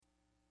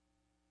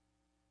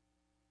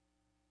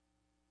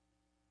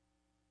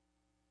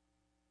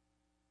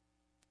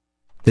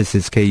This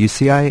is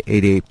KUCI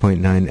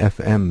 88.9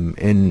 FM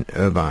in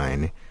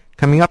Irvine.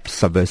 Coming up,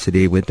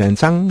 Subversity with Dan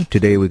Tsang.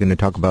 Today we're going to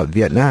talk about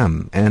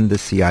Vietnam and the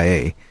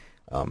CIA.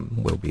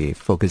 We'll be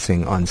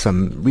focusing on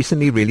some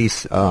recently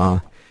released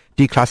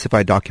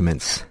declassified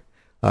documents,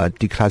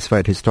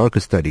 declassified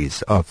historical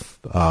studies of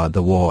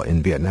the war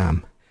in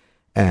Vietnam,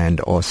 and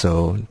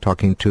also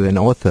talking to an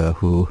author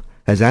who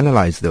has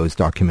analyzed those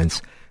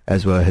documents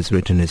as well as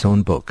written his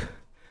own book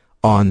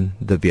on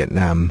the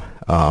Vietnam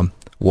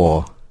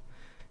War.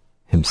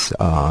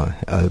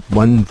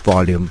 One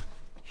volume,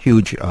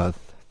 huge,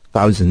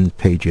 1,000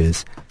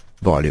 pages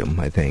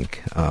volume, I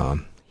think.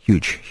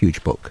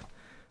 Huge book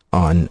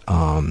on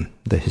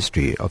the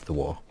history of the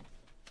war.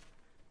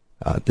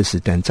 This is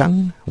Dan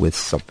Tsang with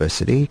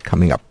Subversity.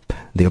 Coming up,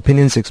 the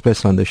opinions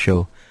expressed on the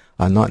show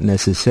are not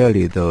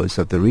necessarily those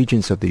of the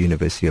Regents of the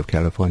University of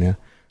California,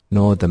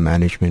 nor the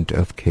management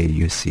of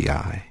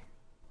KUCI.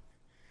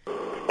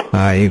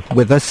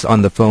 With us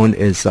on the phone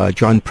is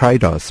John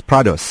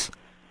Prados,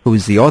 who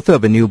is the author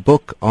of a new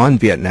book on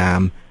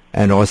Vietnam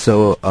and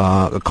also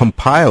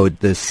compiled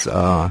this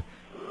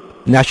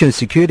National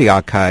Security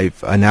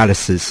Archive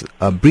analysis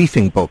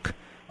briefing book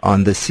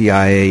on the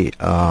CIA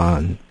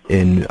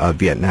in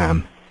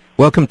Vietnam.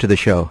 Welcome to the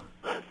show.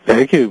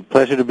 Thank you.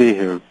 Pleasure to be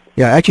here.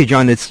 Yeah, actually,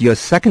 John, it's your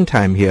second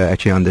time here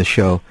actually on this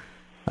show.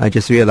 I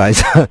just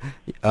realized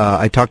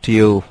I talked to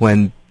you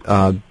when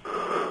Robert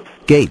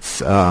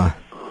Gates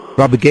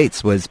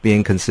was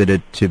being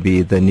considered to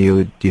be the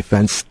new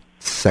defense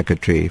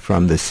secretary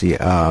from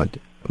the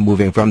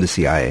moving from the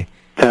CIA.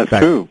 That's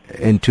true.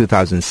 In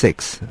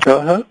 2006.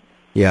 Uh-huh.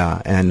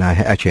 Yeah, and I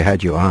actually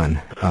had you on.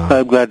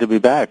 I'm glad to be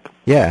back.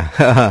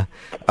 Yeah.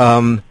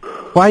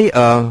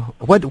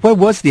 What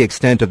was the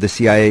extent of the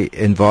CIA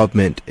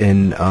involvement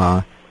in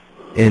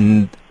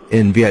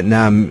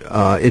Vietnam?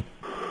 It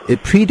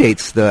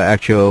predates the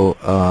actual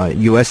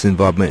U.S.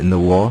 involvement in the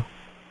war.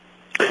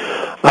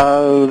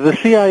 The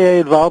CIA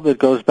involvement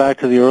goes back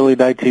to the early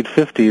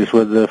 1950s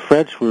when the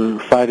French were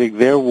fighting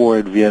their war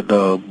in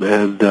Vietnam,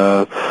 and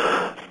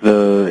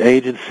the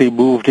agency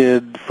moved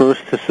in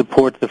first to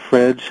support the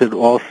French and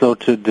also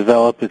to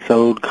develop its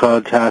own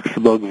contacts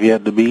among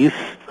Vietnamese.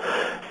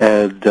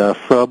 And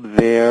from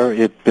there,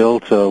 it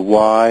built a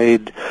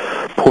wide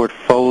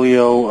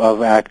portfolio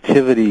of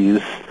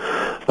activities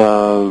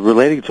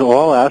relating to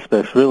all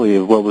aspects, really,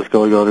 of what was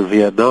going on in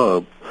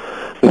Vietnam.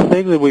 The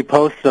thing that we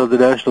posted on the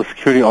National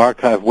Security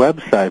Archive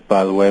website,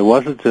 by the way,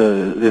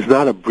 is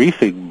not a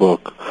briefing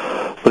book,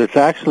 but it's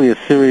actually a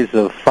series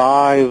of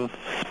 5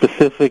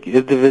 specific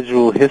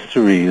individual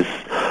histories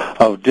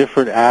of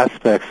different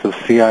aspects of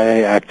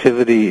CIA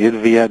activity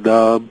in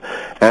Vietnam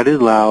and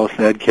in Laos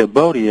and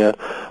Cambodia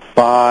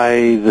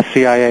by the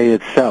CIA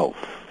itself.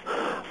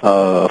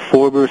 A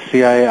former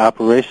CIA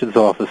operations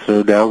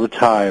officer, now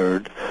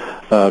retired,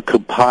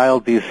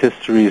 compiled these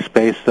histories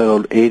based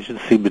on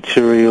agency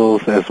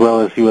materials as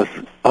well as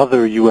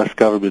other U.S.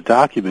 government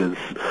documents,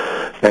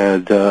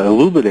 and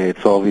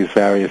illuminates all these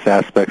various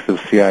aspects of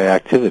CIA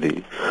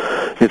activity.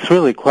 It's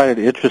really quite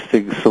an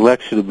interesting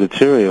selection of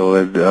material,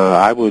 and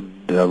I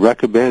would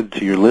recommend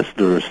to your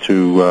listeners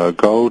to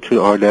go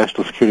to our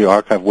National Security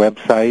Archive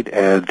website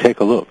and take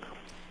a look.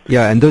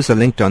 Yeah, and those are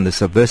linked on the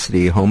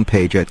Subversity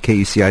homepage at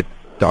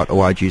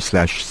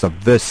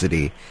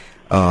kuci.org/subversity.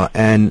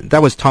 And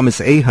that was Thomas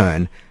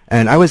Ahern,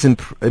 and I was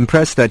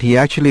impressed that he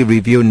actually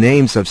reviewed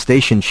names of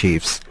station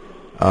chiefs.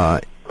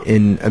 I've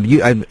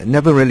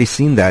never really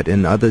seen that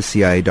in other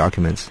CIA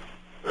documents.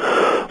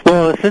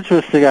 Well, it's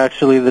interesting,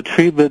 actually, the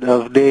treatment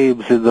of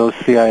names in those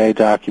CIA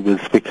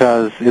documents,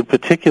 because, in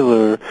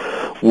particular,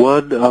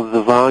 one of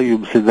the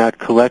volumes in that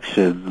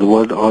collection, the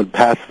one on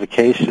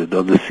pacification,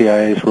 on the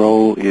CIA's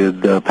role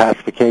in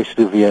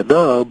pacification in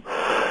Vietnam,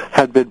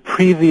 had been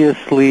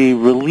previously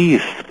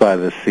released by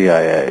the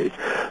CIA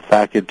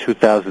back in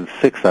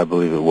 2006, I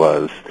believe it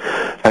was.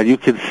 And you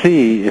can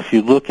see, if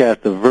you look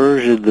at the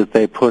version that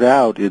they put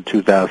out in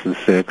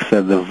 2006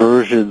 and the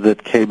version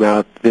that came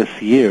out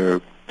this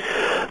year,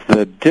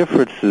 the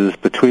differences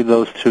between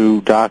those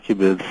two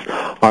documents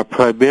are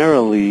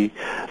primarily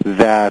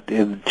that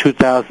in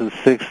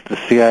 2006 the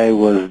CIA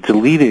was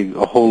deleting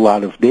a whole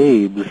lot of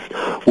names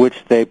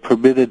which they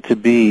permitted to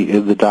be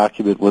in the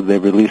document when they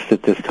released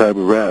it this time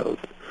around.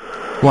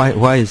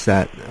 Why is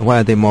that? Why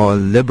are they more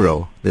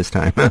liberal this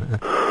time?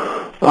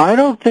 I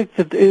don't think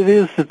that it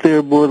is that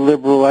they're more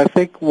liberal. I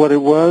think what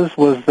it was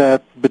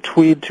that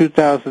between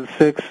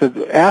 2006 and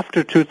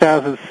after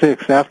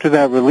 2006, after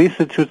that release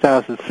in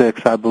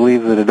 2006, I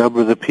believe that a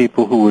number of the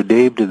people who were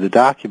named in the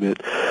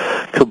document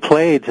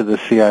complained to the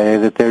CIA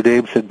that their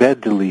names had been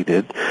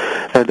deleted,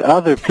 and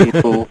other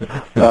people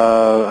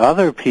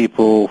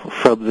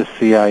from the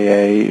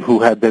CIA who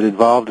had been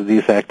involved in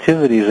these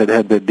activities and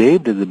had been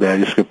named in the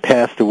manuscript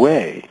passed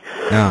away.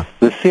 Yeah.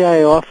 The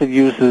CIA often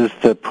uses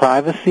the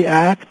Privacy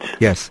Act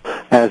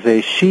as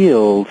a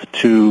shield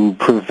to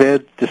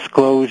prevent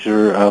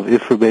disclosure of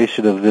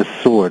information of this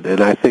sort,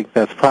 and I think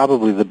that's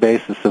probably the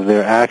basis of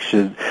their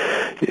action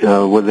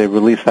when they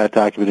released that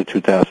document in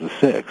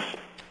 2006.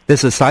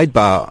 There's a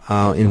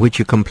sidebar in which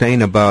you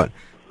complain about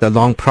the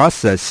long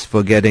process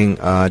for getting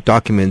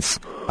documents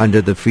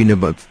under the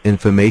Freedom of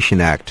Information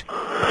Act.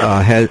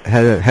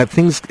 Have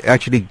things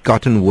actually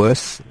gotten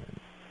worse,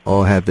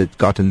 or has it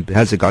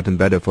gotten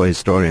better for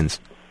historians?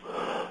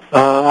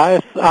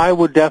 I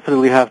would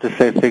definitely have to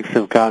say things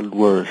have gotten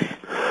worse.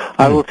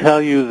 I will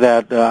tell you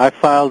that I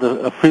filed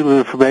a Freedom of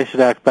Information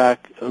Act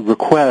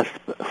request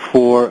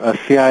for a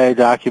CIA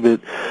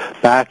document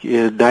back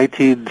in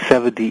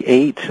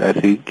 1978, I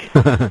think.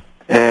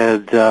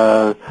 And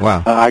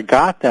wow. I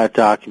got that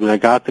document. I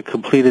got the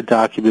completed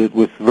document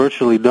with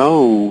virtually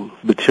no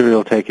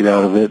material taken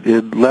out of it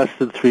in less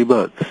than 3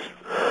 months.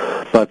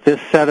 But this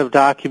set of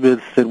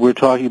documents that we're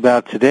talking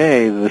about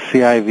today, the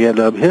CIA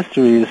Vietnam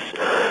histories,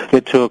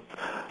 it took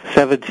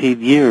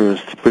 17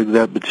 years to bring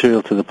that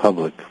material to the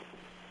public.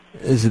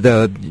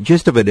 The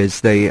gist of it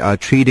is they are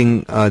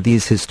treating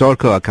these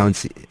historical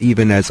accounts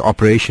even as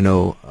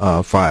operational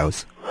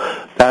files.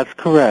 That's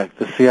correct.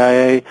 The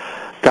CIA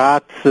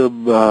got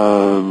some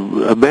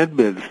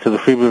amendments to the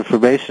Freedom of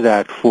Information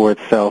Act for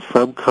itself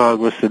from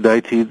Congress in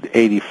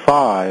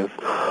 1985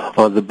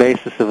 on the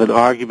basis of an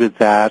argument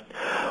that,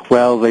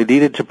 well, they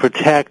needed to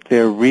protect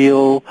their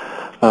real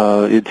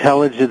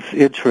intelligence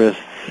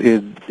interests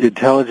in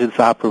intelligence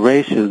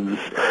operations,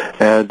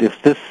 and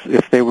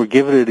if they were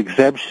given an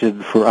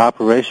exemption for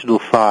operational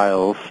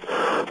files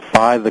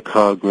by the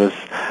Congress,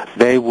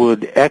 they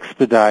would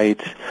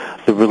expedite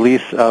the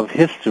release of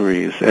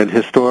histories and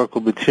historical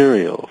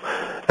material.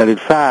 And in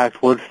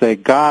fact, once they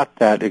got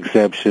that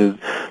exemption,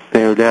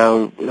 they are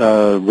now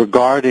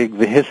regarding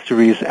the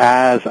histories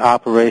as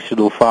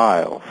operational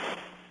files.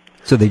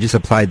 So they just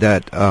applied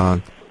that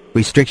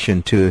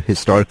restriction to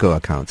historical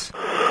accounts.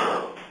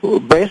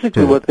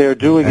 Basically, what they're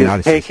doing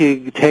is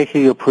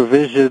taking a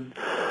provision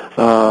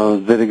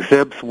that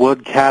exempts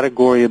one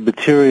category of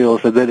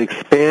materials and then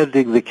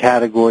expanding the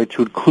category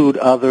to include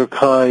other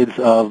kinds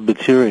of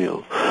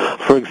material.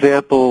 For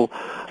example,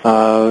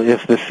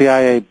 if the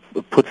CIA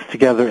puts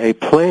together a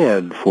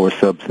plan for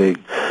something,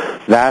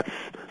 that's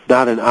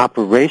not an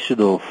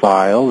operational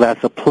file,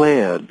 that's a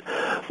plan.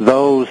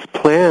 Those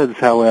plans,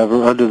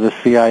 however, under the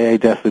CIA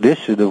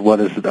definition of what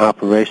is an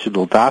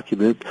operational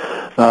document,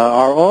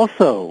 are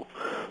also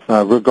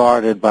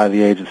regarded by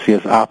the agency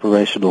as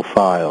operational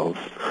files.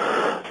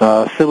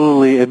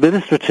 Similarly,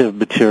 administrative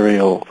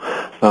material,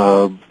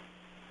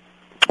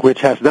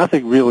 which has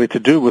nothing really to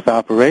do with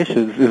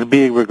operations, is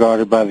being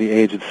regarded by the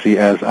agency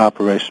as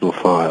operational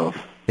files.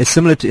 It's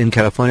similar to, in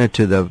California,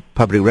 to the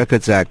Public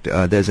Records Act.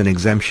 There's an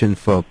exemption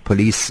for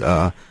police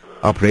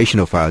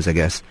operational files, I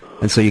guess.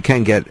 And so you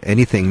can't get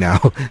anything now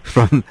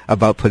from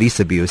about police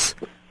abuse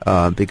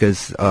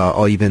because,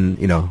 or even,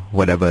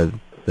 whatever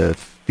the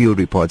field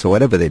reports or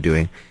whatever they're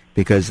doing,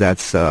 because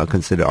that's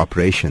considered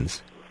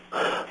operations.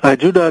 I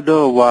do not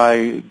know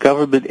why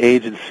government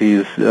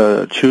agencies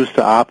choose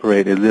to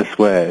operate in this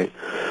way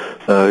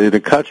in a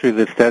country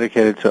that's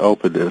dedicated to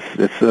openness.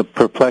 It's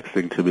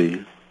perplexing to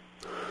me.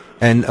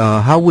 And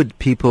how would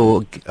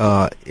people,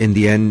 in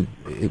the end,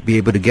 be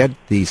able to get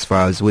these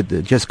files?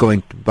 Just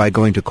going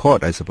to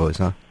court, I suppose,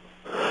 huh?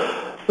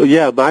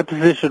 Yeah, my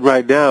position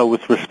right now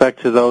with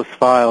respect to those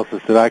files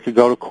is that I could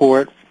go to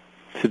court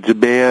to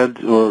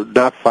demand, or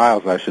not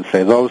files, I should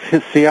say, those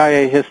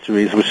CIA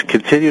histories, which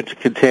continue to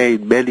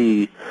contain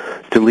many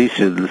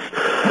deletions.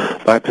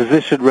 My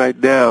position right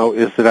now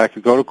is that I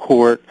could go to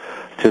court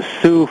to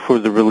sue for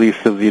the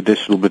release of the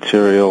additional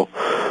material,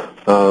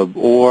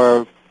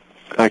 or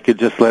I could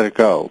just let it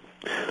go.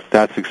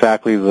 That's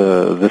exactly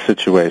the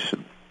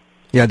situation.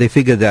 Yeah, they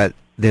figure that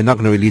they're not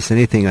going to release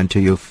anything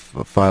until you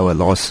file a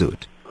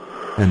lawsuit.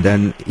 And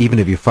then even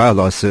if you file a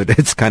lawsuit,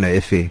 it's kind of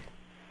iffy.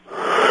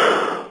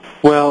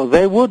 Well,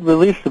 they would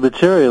release the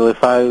material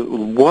if I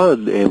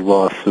won a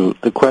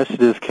lawsuit. The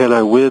question is, can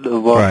I win a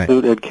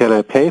lawsuit and can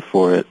I pay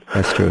for it?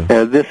 That's true.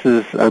 And this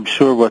is, I'm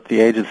sure, what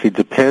the agency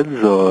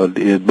depends on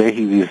in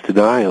making these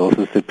denials,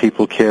 is that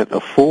people can't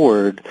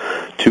afford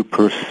to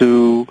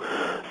pursue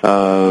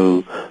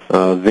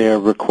their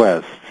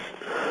requests.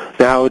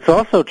 Now, it's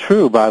also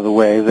true, by the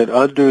way, that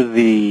under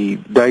the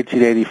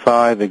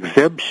 1985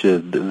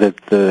 exemption that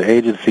the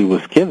agency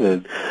was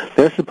given,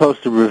 they're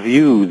supposed to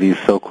review these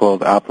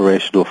so-called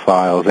operational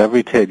files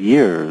every 10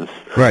 years.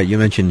 Right, you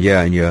mentioned,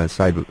 in your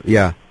side,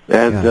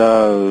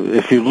 And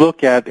if you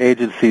look at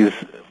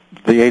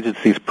the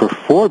agency's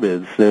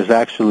performance, there's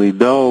actually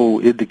no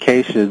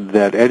indication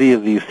that any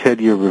of these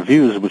 10-year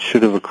reviews, which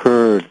should have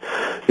occurred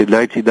in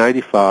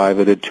 1995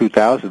 and in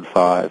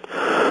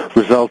 2005,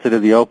 resulted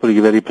in the opening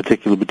of any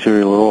particular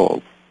material at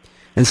all.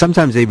 And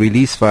sometimes they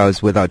release files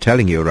without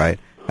telling you, right?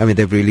 I mean,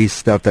 they've released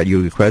stuff that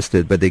you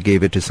requested, but they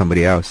gave it to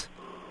somebody else.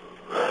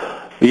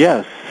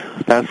 Yes,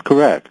 that's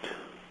correct.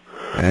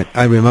 And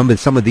I remember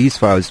some of these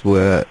files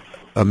were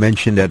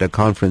mentioned at a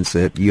conference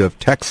at U of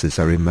Texas,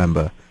 I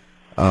remember.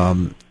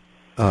 I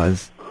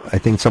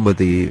think some of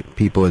the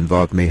people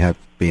involved may have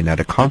been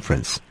at a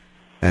conference,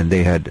 and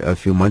they had a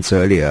few months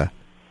earlier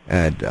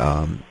had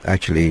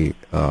actually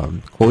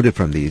quoted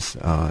from these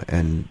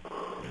and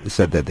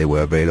said that they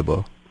were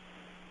available.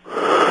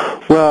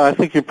 Well, No, I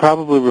think you're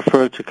probably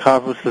referring to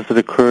conferences that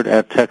occurred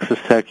at Texas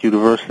Tech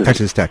University.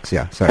 Texas Tech,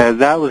 yeah, sorry. And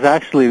that was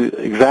actually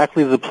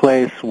exactly the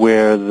place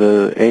where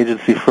the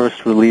agency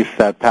first released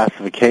that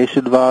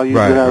pacification volume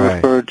that I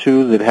referred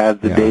to that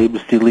had the names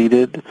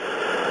deleted.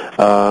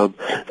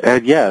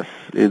 And yes,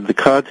 in the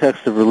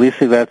context of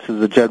releasing that to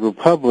the general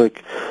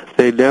public,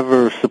 they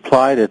never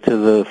supplied it to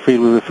the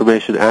Freedom of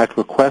Information Act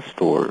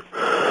requestor.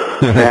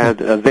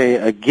 And they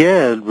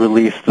again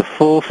released the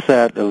full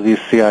set of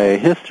these CIA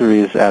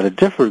histories at a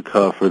different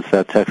conference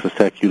at Texas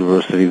Tech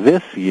University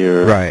this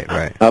year.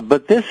 Right.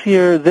 But this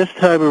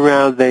time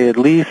around, they at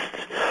least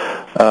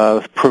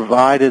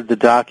provided the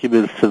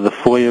documents to the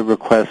FOIA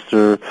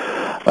requester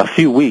a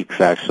few weeks,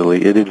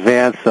 actually, in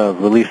advance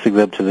of releasing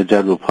them to the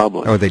general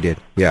public. Oh, they did,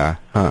 yeah.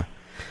 Huh.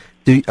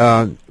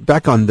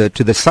 Back on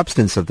to the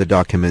substance of the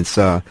documents,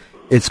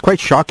 it's quite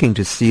shocking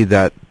to see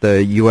that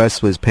the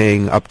U.S. was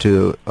paying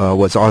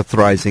was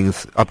authorizing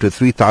up to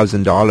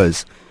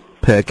 $3,000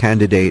 per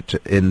candidate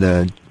in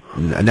the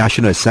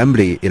National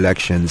Assembly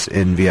elections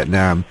in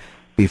Vietnam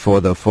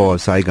before the fall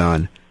of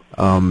Saigon.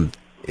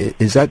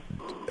 Is that,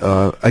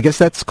 I guess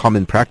that's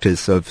common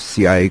practice of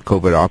CIA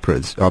covert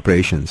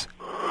operations.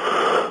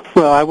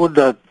 Well, I would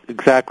not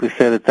exactly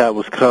say that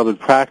was common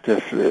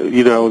practice.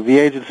 The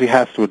agency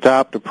has to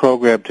adopt a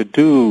program to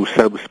do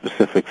some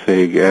specific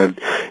thing, and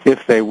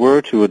if they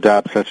were to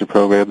adopt such a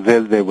program,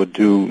 then they would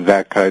do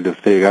that kind of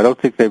thing. I don't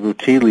think they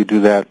routinely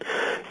do that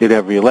in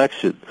every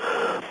election.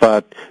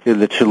 But in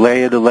the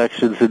Chilean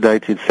elections in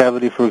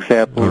 1970, for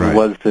example, the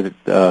ones that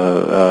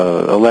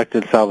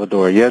elected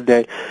Salvador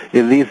Allende,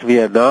 in these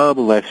Vietnam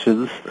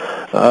elections,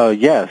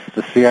 yes,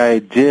 the CIA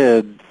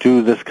did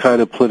do this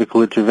kind of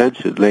political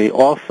intervention. They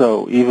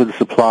also even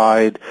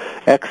supplied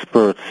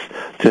experts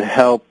to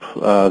help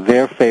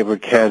their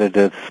favored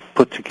candidates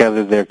put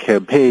together their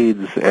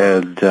campaigns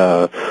and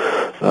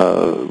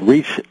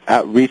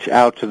reach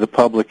out to the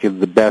public in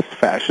the best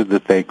fashion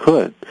that they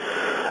could.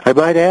 I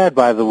might add,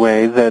 by the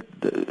way, that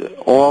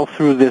all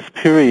through this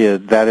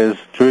period, that is,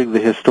 during the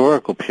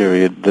historical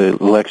period, the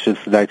elections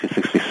in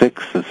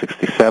 1966 and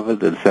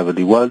 67 and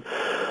 71,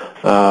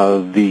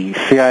 the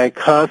CIA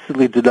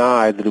constantly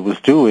denied that it was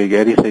doing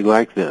anything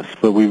like this.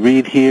 But we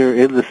read here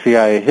in the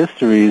CIA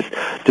histories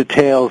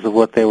details of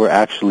what they were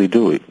actually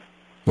doing.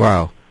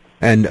 Wow.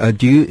 And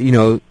do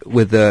you,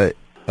 without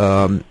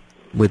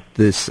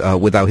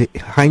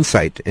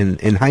hindsight,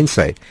 in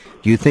hindsight,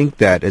 do you think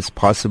that it's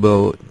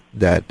possible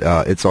that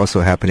it's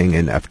also happening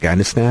in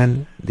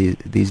Afghanistan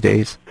these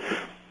days?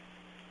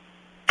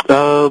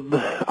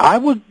 I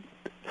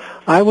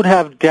would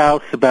have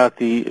doubts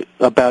about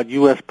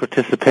U.S.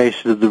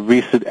 participation in the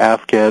recent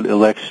Afghan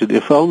election,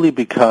 if only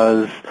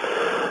because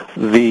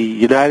the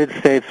United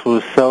States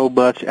was so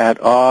much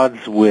at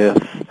odds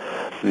with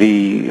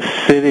the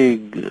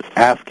sitting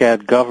Afghan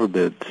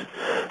government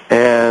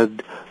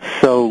and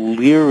so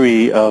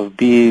leery of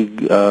being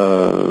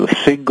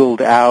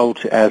singled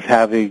out as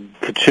having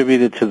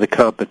contributed to the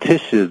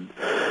competition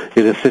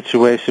in a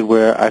situation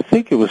where I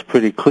think it was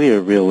pretty clear,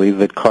 really,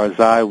 that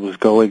Karzai was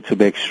going to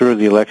make sure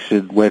the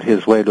election went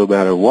his way no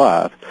matter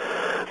what,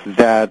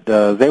 that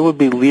they would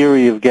be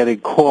leery of getting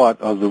caught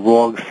on the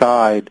wrong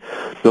side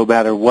no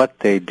matter what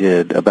they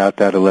did about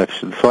that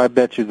election. So I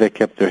bet you they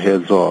kept their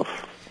hands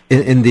off.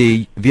 In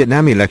the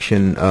Vietnam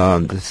election,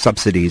 the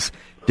subsidies,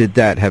 did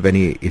that have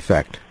any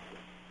effect?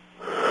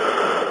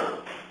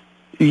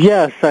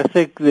 Yes, I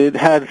think it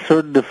had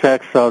certain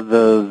effects on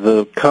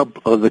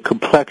the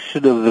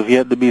complexion of the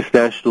Vietnamese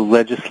National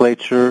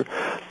Legislature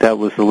that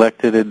was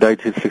elected in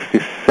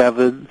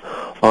 1967,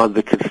 on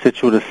the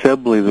Constituent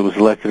Assembly that was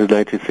elected in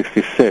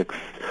 1966.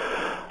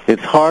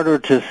 It's harder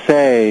to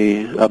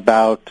say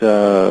about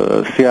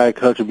CIA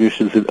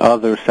contributions in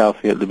other South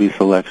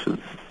Vietnamese elections.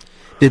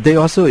 Did they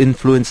also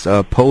influence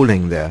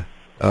polling there?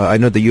 I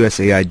know the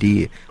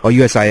USAID or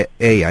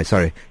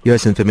USIA,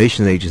 U.S.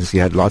 Information Agency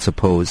had lots of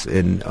polls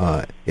in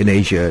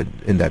Asia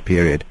in that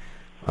period.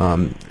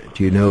 Do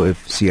you know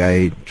if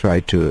CIA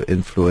tried to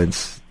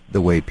influence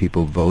the way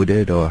people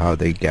voted or how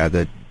they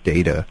gathered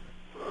data?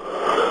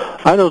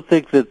 I don't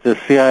think that the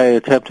CIA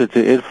attempted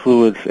to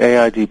influence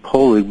AID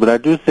polling, but I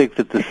do think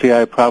that the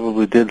CIA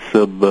probably did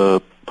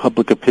some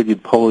public opinion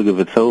polling of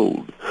its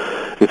own,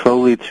 if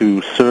only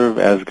to serve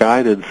as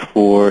guidance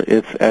for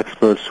its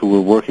experts who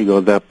were working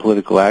on that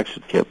political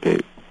action campaign.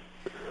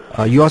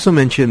 You also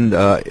mentioned,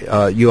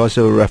 you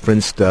also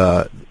referenced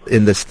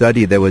in the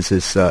study, there was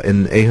this,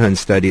 in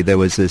Ahern's study, there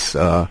was this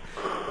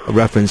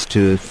reference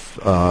to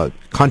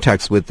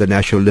contacts with the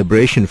National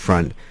Liberation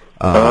Front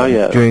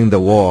during the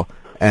war.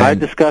 And I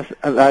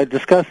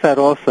discussed that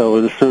also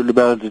in a certain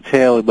amount of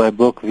detail in my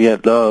book,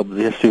 Vietnam,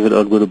 The History of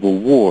an Unwinnable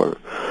War.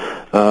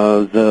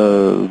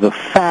 The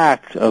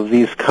fact of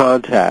these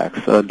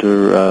contacts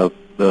under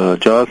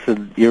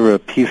Johnson-era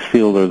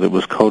peacefielder that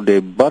was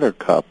codenamed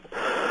Buttercup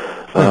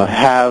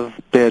have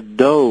been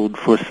known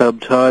for some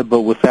time,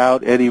 but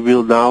without any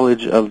real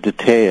knowledge of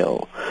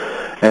detail.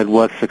 And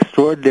what's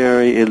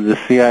extraordinary in the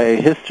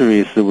CIA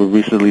histories that were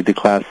recently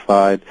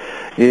declassified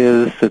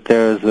is that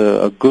there is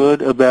a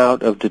good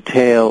amount of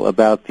detail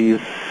about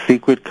these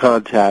secret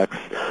contacts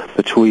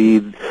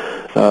between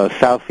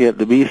South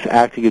Vietnamese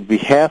acting in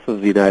behalf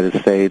of the United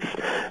States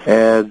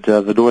and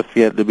the North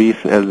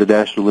Vietnamese and the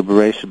National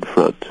Liberation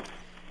Front.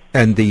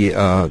 And the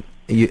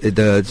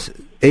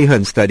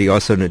Ahern study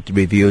also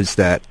reveals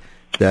that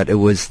it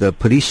was the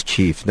police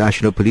chief,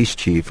 National Police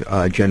Chief,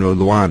 General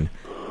Luan,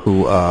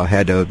 who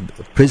had a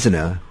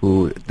prisoner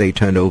who they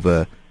turned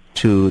over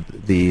to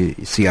the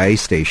CIA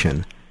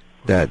station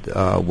that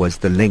was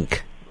the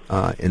link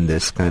in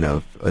this kind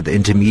of, the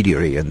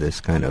intermediary in this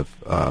kind of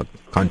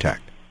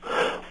contact.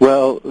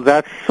 Well,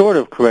 that's sort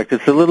of correct.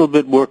 It's a little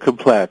bit more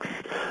complex.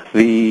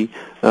 The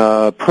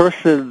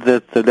person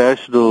that the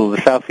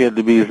South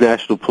Vietnamese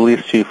National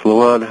Police Chief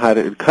Luan had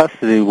in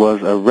custody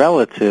was a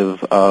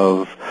relative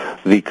of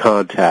the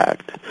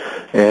contact.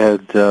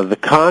 And the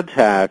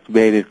contact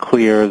made it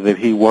clear that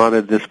he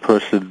wanted this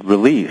person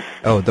released.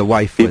 Oh, the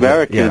wife. The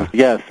Americans,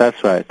 yes,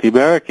 that's right. The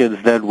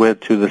Americans then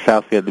went to the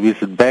South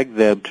Vietnamese and begged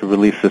them to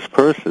release this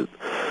person.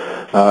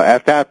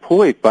 At that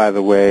point, by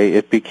the way,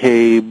 it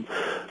became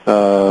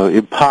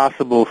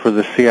impossible for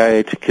the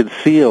CIA to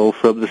conceal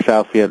from the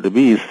South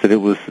Vietnamese that it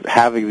was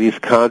having these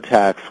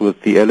contacts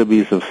with the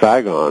enemies of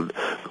Saigon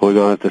going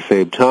on at the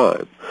same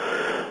time.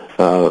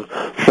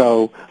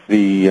 So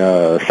the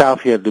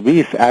South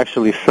Vietnamese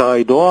actually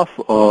signed off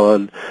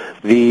on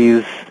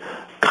these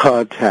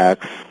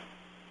contacts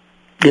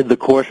in the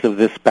course of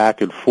this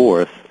back and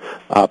forth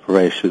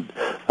operation.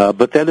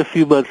 But then a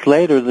few months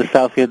later, the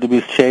South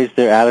Vietnamese changed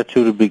their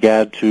attitude and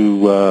began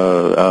to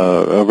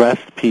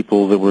arrest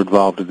people that were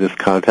involved in this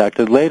contact.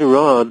 And later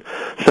on,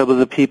 some of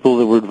the people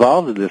that were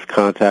involved in this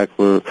contact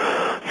were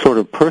sort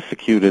of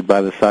persecuted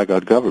by the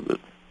Saigon government.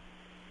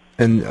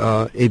 And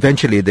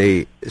eventually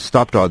they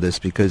stopped all this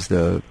because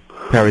the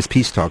Paris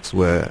peace talks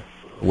were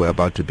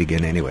about to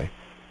begin anyway.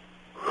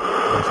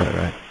 Is that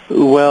right?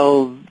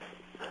 Well,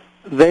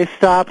 they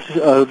stopped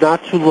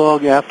not too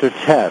long after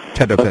Tet,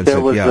 but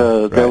there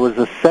was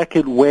a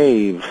second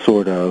wave,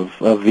 sort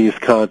of these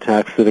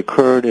contacts that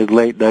occurred in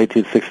late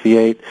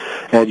 1968,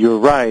 and you're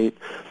right,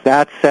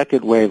 that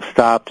second wave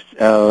stopped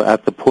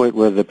at the point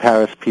where the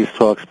Paris peace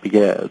talks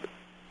began.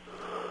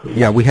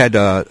 Yeah, we had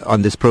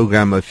on this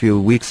program a few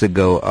weeks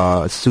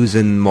ago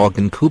Susan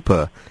Morgan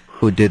Cooper,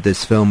 who did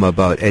this film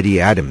about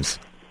Eddie Adams,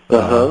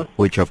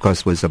 which of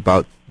course was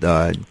about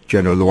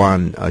General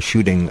Luan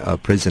shooting a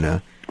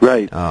prisoner.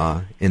 Right.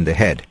 In the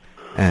head.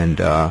 And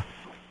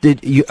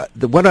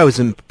what I was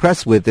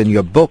impressed with in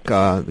your book,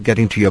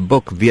 getting to your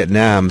book,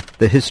 Vietnam,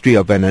 The History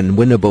of an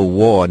Unwinnable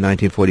War,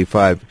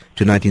 1945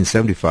 to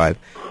 1975,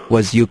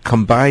 was you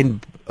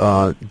combined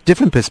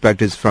different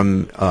perspectives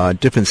from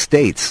different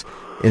states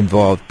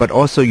involved, but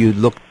also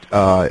you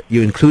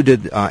you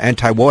included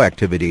anti-war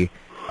activity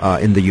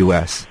in the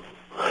U.S.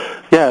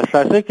 Yes,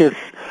 I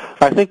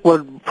think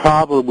one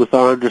problem with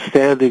our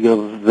understanding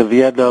of the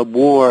Vietnam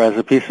War as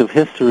a piece of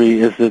history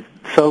is that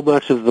so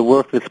much of the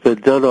work that's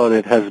been done on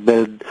it has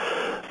been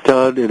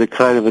done in a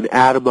kind of an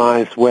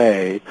atomized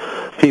way.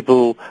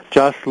 People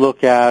just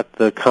look at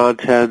the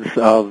contents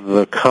of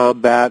the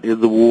combat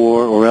in the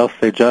war, or else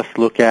they just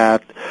look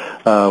at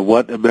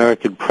what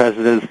American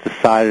presidents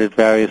decided at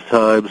various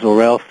times,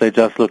 or else they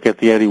just look at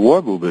the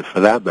anti-war movement, for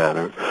that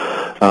matter,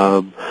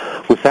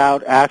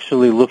 without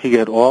actually looking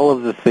at all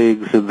of the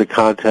things in the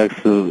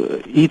context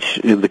of each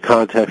in the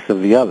context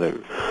of the other.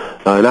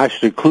 And I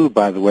should include,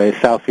 by the way,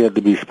 South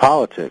Vietnamese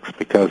politics,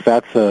 because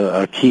that's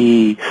a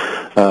key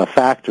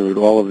factor in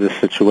all of this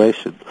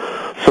situation.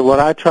 So what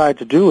I tried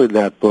to do in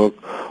that book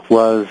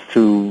was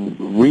to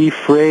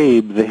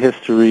reframe the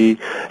history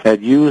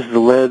and use the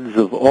lens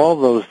of all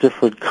those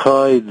different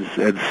kinds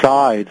and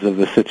sides of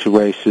the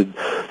situation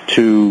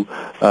to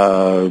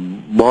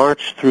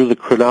march through the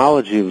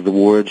chronology of the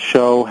war and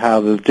show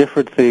how the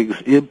different things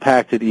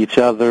impacted each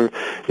other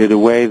in a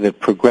way that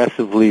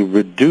progressively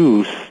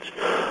reduced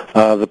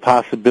the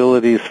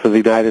possibilities for the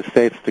United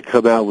States to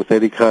come out with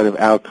any kind of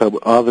outcome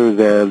other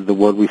than the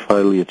one we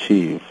finally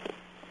achieved.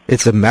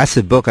 It's a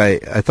massive book. I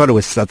thought it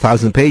was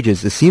 1,000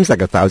 pages. It seems like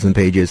 1,000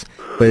 pages,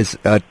 but it's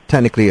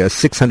technically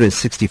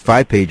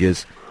 665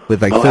 pages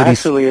with like 30...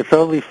 Actually, it's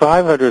only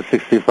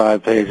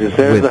 565 pages.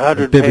 There's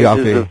 100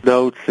 pages of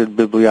notes and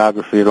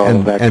bibliography and all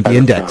of that. And kind the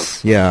index, of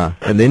stuff. yeah.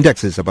 And the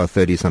index is about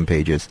 30-some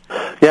pages.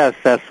 Yes,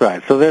 that's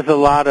right. So there's a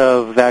lot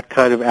of that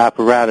kind of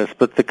apparatus,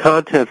 but the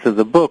contents of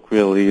the book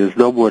really is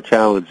no more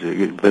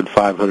challenging than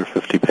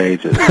 550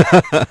 pages.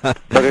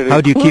 But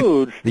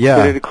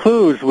it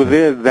includes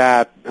within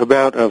that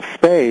amount of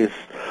space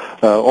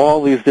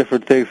all these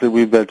different things that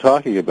we've been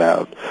talking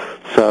about.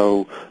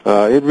 So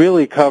it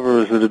really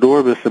covers an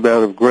enormous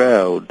amount of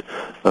ground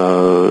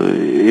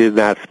in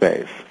that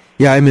space.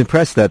 Yeah, I'm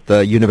impressed that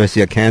the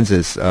University of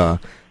Kansas,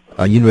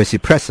 University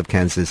Press of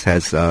Kansas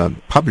has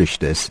published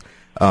this.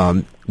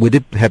 Would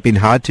it have been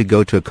hard to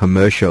go to a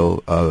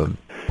commercial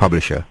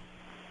publisher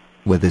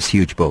with this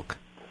huge book?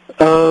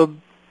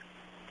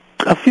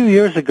 A few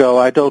years ago,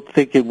 I don't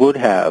think it would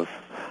have.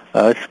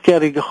 It's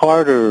getting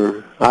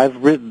harder. I've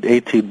written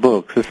 18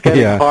 books. It's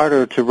getting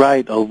harder to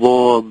write a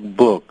long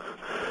book.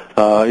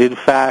 In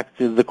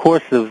fact, in the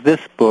course of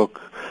this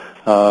book,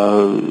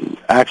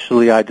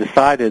 actually I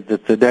decided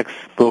that the next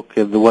book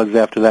and the ones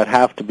after that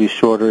have to be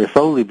shorter, if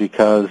only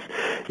because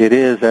it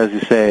is, as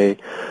you say,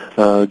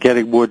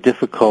 getting more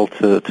difficult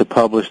to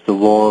publish the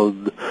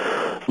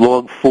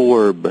long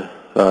form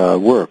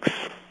works.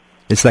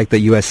 It's like the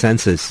U.S.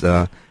 Census.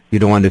 You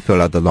don't want to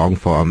fill out the long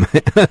form.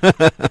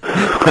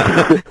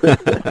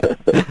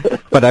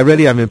 But I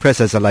really am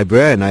impressed as a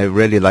librarian. I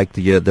really like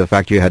the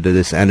fact you had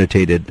this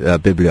annotated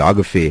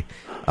bibliography.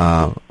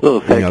 Thank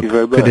you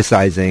very much.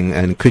 Criticizing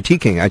and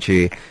critiquing,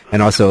 actually,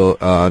 and also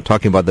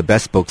talking about the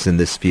best books in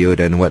this field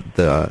and what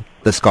the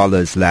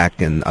scholars lack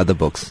in other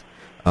books.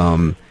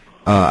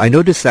 I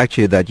noticed,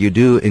 actually, that you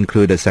do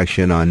include a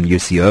section on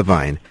UC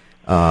Irvine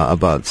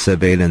about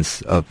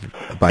surveillance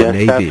by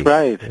Navy. Yes, that's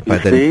right. By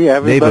you see,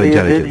 everybody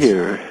is in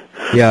here.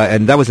 Yeah,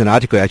 and that was an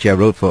article, actually, I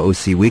wrote for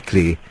OC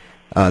Weekly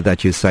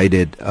that you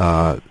cited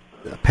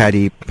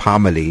Patty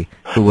Parmalee,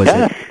 who was...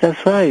 Yes,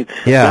 that's right.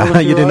 Yeah,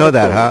 you didn't know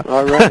that, huh?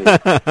 All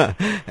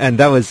right. And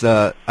that was...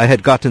 I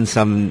had gotten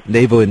some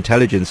naval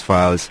intelligence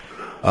files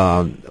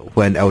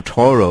when El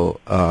Toro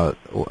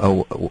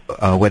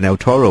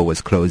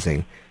was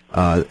closing.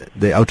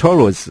 The El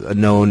Toro was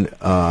known...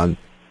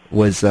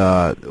 was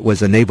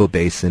a naval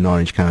base in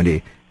Orange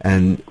County,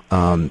 and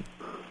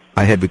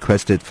I had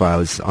requested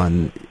files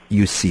on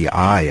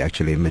UCI,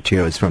 actually,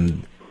 materials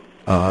from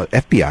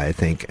FBI, I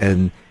think,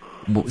 and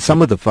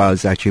some of the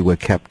files actually were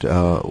kept,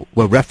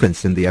 were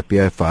referenced in the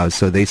FBI files,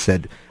 so they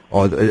said,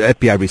 or the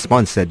FBI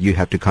response said, you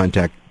have to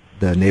contact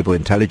the Naval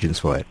Intelligence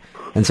for it.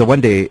 And so one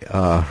day,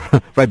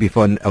 right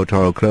before El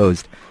Toro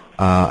closed,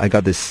 I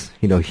got this,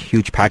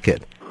 huge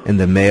packet in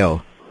the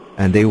mail,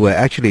 and they were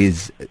actually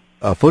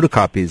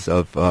photocopies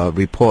of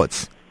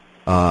reports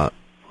about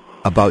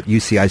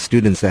UCI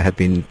students that had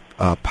been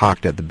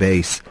parked at the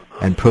base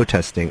and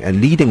protesting, and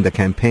leading the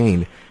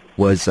campaign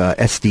was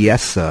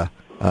SDS,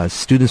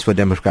 Students for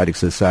Democratic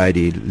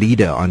Society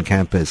leader on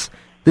campus.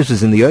 This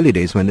was in the early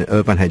days when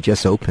Irvine had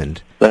just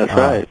opened. That's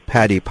right.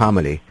 Patty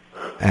Parmalee,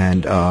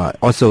 and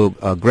also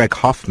Greg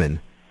Hoffman,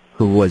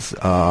 who was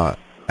at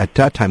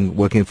that time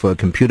working for a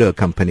computer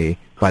company.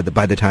 By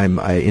the time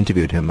I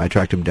interviewed him, I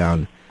tracked him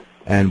down,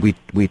 and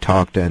we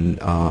talked and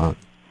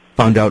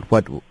found out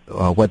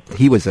what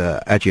he was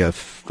actually a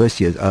first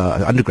year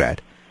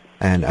undergrad,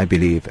 and I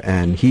believe,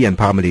 and he and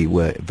Parmalee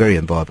were very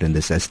involved in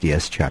this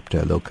SDS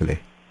chapter locally.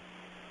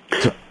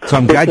 So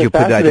I'm glad you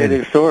put that in.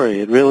 It's a fascinating story.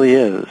 It really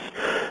is.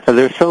 And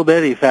there's so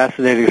many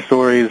fascinating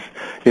stories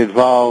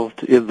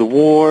involved in the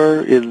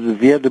war, in the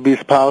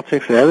Vietnamese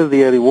politics, and in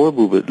the anti-war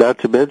movement, not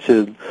to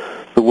mention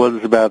the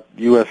ones about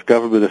U.S.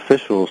 government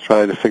officials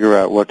trying to figure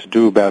out what to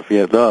do about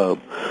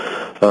Vietnam.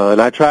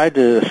 And I tried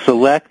to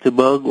select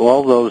among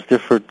all those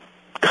different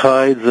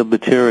kinds of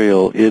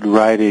material in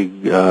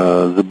writing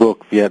the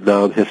book,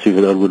 Vietnam, History of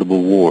an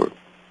Unwinnable War.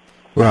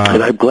 Right.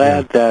 And I'm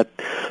glad that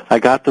I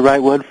got the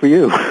right one for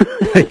you.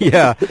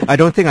 Yeah, I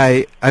don't think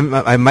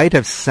I might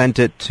have sent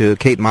it to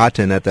Kate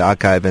Martin at the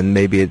archive, and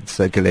maybe it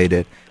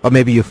circulated, or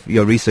maybe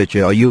your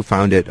researcher, or you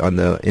found it on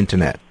the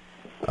internet.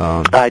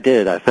 I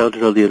did. I found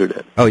it on the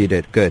internet. Oh, you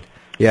did. Good.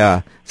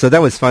 Yeah. So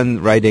that was fun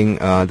writing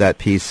that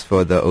piece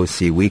for the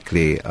OC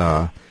Weekly.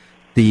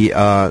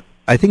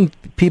 I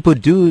think people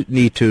do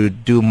need to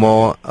do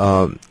more.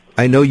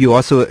 I know you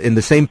also, in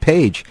the same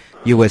page,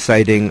 you were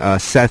citing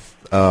Seth,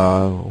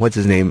 what's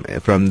his name,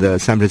 from the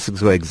San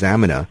Francisco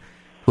Examiner,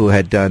 who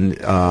had done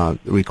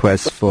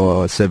requests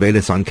for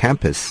surveillance on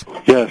campus.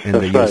 Yes, in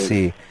the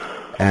UC. Right.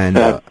 And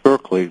at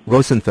Berkeley.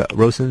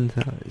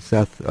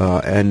 Seth,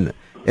 and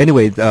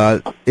anyway,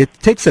 it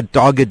takes a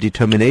dogged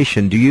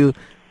determination. Do you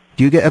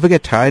ever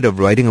get tired of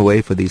writing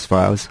away for these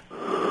files?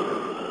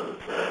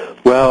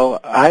 Well,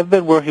 I've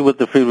been working with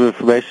the Freedom of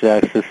Information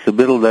Act since the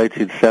middle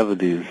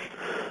 1970s,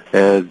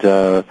 and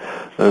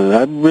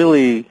I'm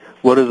really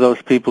one of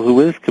those people who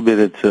is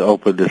committed to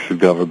openness in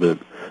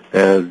government.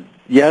 And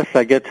yes,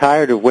 I get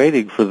tired of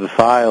waiting for the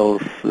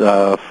files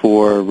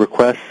for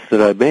requests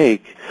that I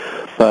make,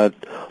 but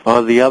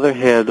on the other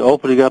hand,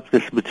 opening up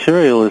this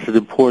material is an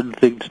important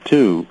thing to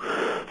do.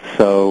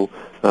 So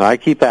I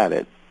keep at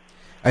it.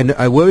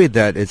 I worry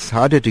that it's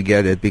harder to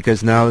get it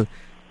because now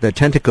the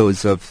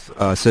tentacles of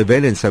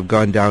surveillance have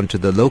gone down to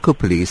the local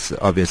police,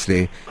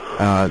 obviously,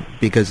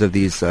 because of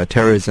these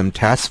terrorism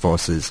task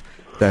forces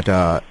that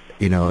are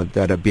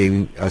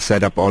being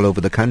set up all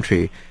over the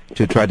country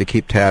to try to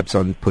keep tabs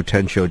on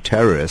potential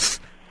terrorists,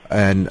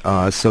 and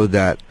so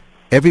that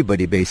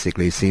everybody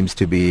basically seems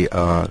to be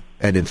an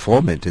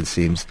informant, it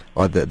seems,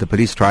 or the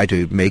police try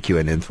to make you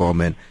an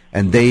informant,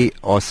 and they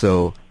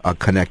also are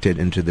connected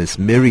into this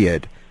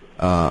myriad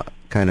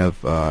kind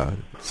of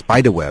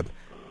spiderweb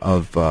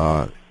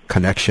of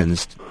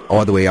connections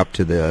all the way up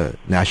to the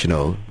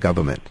national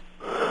government.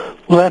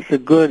 Well, that's a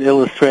good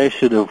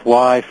illustration of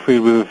why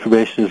freedom of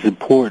information is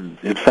important.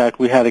 In fact,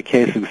 we had a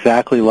case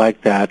exactly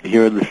like that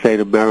here in the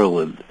state of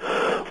Maryland,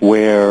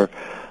 where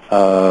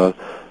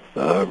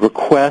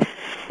requests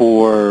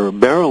for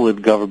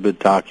Maryland government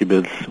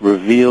documents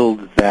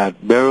revealed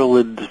that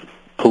Maryland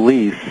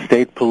police,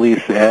 state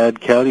police and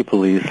county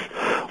police,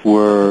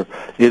 were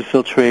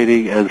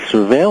infiltrating and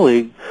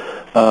surveilling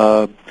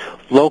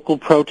local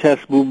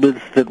protest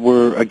movements that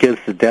were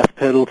against the death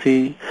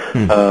penalty,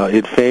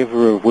 in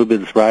favor of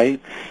women's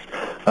rights,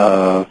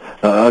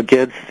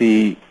 against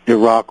the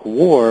Iraq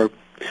War,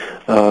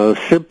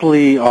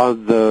 simply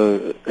on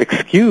the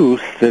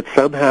excuse that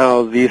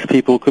somehow these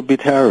people could be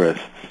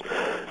terrorists.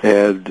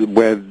 And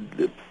when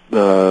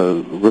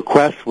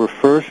requests were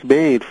first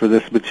made for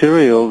this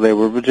material, they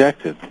were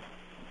rejected.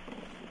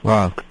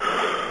 Wow.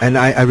 And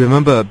I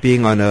remember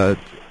being on a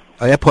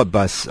airport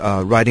bus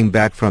riding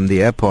back from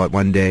the airport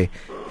one day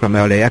from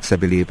LAX, I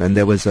believe, and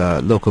there was a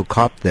local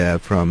cop there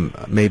from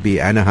maybe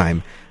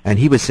Anaheim, and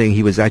he was saying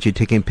he was actually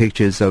taking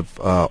pictures of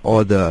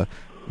all the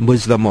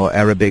Muslim or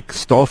Arabic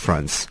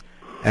storefronts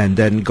and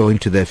then going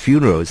to their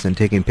funerals and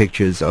taking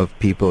pictures of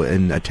people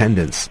in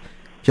attendance,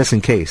 just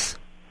in case.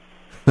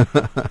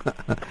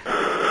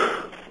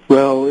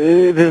 Well,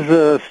 it is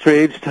a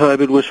strange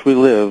time in which we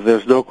live.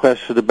 There's no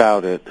question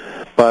about it.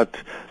 But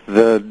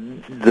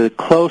the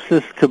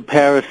closest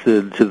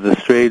comparison to the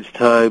strange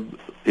time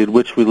in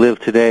which we live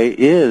today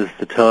is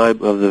the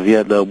time of the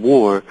Vietnam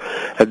War.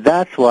 And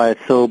that's why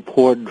it's so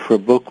important for a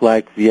book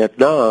like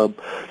Vietnam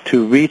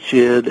to reach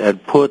in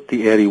and put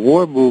the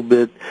anti-war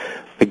movement,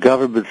 the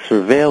government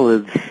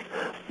surveillance,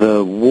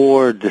 the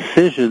war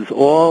decisions,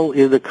 all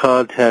in the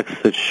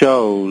context that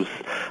shows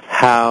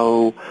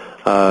how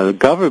the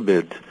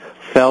government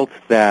felt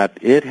that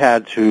it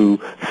had to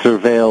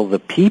surveil the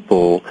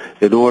people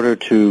in order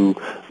to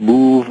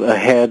move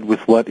ahead with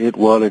what it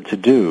wanted to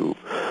do.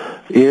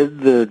 In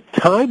the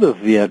time of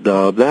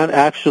Vietnam, that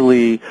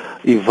actually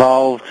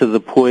evolved to the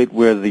point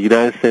where the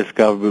United States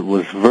government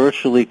was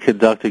virtually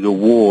conducting a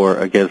war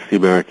against the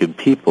American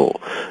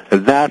people.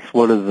 And that's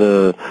one of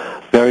the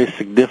very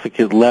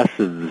significant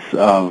lessons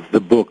of the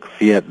book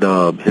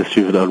Vietnam,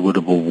 History of an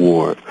Unwinnable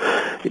War.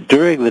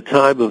 During the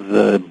time of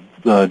the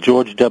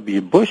George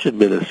W. Bush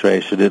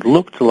administration, it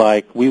looked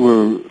like we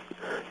were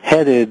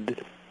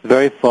headed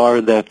very far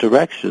in that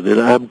direction. And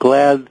I'm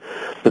glad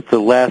that the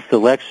last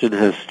election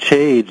has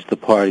changed the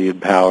party in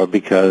power,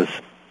 because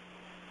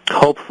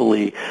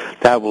hopefully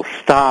that will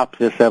stop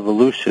this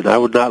evolution. I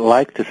would not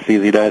like to see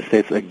the United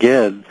States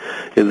again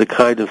in the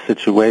kind of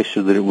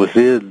situation that it was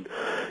in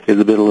the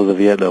middle of the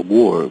Vietnam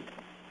War.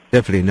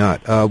 Definitely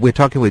not. We're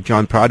talking with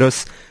John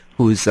Prados,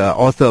 who's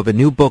author of a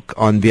new book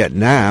on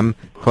Vietnam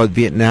called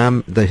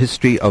Vietnam, The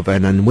History of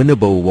an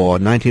Unwinnable War,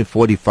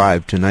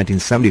 1945 to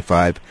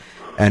 1975,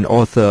 and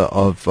author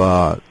of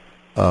a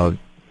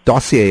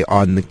dossier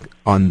on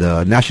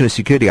the National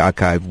Security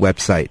Archive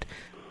website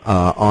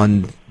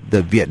on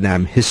the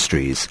Vietnam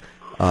histories.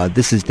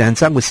 This is Dan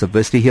Tsang with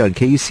Subversity here on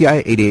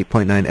KUCI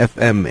 88.9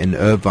 FM in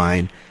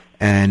Irvine.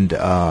 And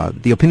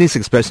the opinions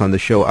expressed on the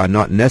show are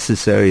not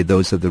necessarily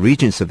those of the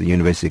Regents of the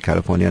University of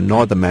California,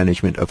 nor the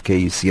management of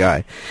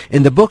KUCI.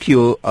 In the book,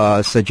 you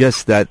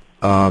suggest that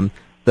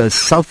the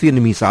South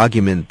Vietnamese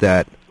argument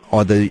that,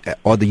 or the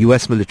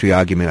U.S. military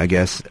argument, I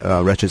guess,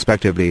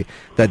 retrospectively,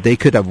 that they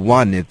could have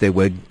won if they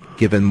were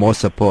given more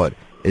support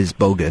is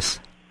bogus.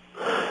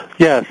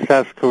 Yes,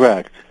 that's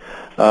correct.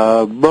 There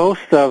are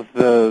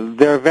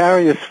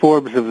various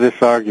forms of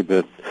this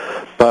argument,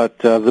 but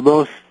the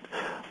most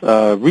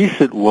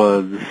recent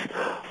ones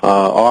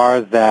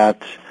are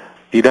that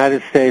the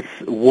United States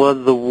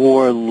won the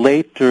war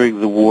late during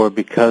the war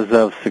because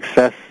of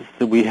successes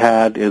that we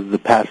had in the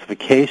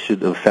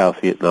pacification of South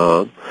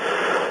Vietnam,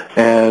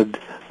 and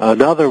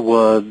another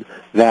one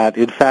that,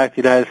 in fact,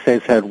 the United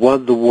States had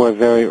won the war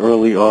very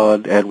early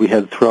on and we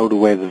had thrown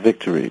away the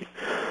victory.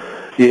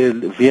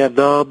 In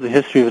Vietnam, The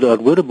History of an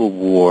Unwinnable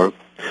War,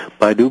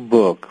 my new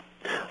book,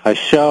 I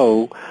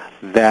show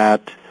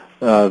that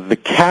the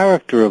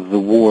character of the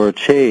war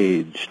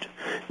changed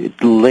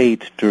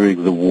late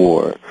during the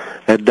war.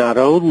 And not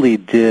only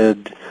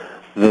did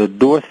the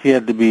North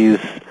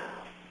Vietnamese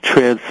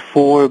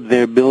transform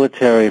their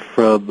military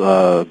from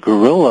a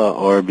guerrilla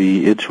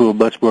army into a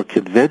much more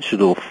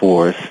conventional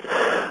force,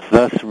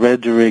 thus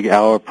rendering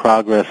our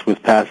progress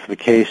with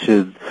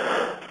pacification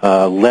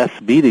less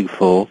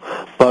meaningful,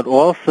 but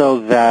also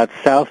that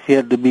South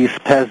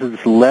Vietnamese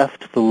peasants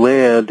left the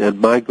land and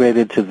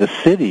migrated to the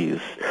cities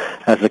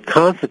as a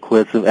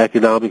consequence of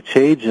economic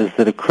changes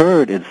that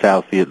occurred in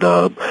South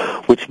Vietnam,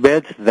 which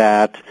meant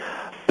that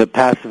the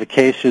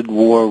pacification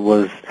war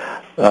was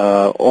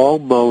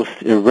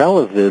almost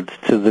irrelevant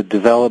to the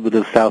development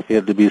of South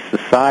Vietnamese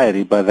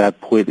society by that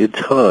point in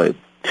time.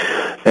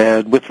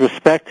 And with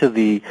respect to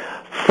the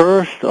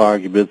first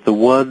argument, the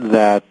one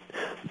that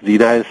the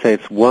United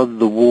States won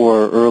the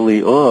war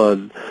early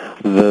on,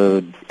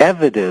 the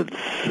evidence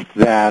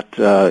that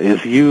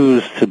is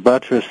used to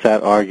buttress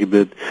that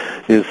argument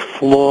is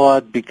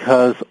flawed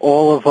because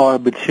all of our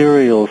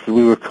materials that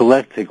we were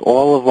collecting,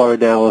 all of our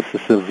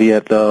analysis of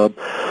Vietnam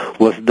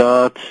was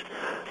not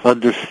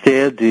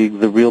understanding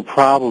the real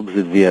problems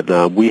in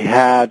Vietnam. We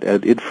had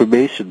an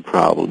information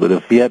problem, and a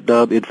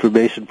Vietnam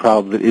information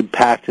problem that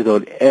impacted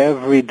on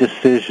every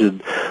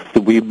decision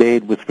that we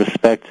made with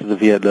respect to the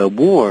Vietnam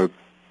War.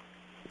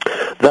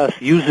 Thus,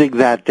 using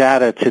that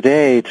data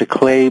today to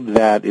claim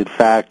that, in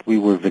fact, we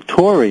were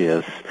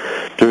victorious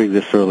during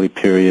this early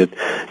period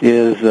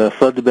is a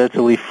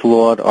fundamentally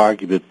flawed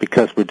argument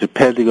because we're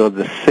depending on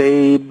the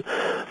same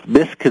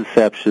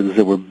misconceptions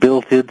that were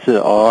built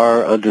into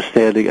our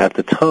understanding at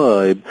the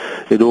time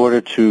in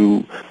order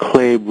to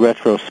claim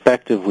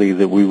retrospectively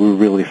that we were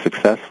really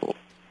successful.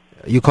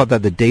 You call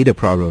that the data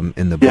problem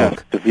in the book. Yeah,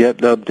 the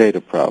Vietnam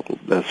data problem.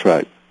 That's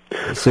right.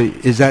 So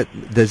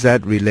does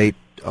that relate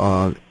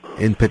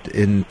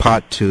in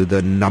part to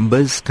the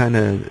numbers kind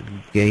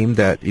of game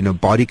that,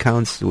 body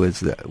counts was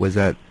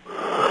that?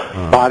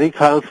 Body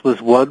counts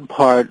was one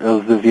part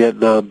of the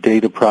Vietnam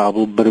data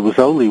problem, but it was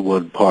only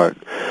one part.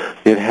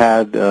 It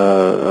had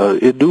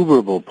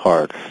innumerable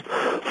parts.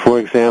 For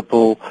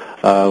example,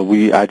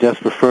 I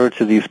just referred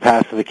to these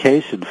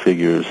pacification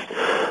figures,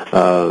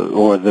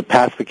 or the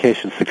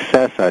pacification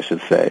success, I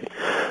should say.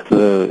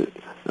 The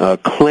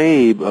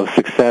claim of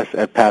success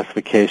at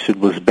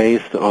pacification was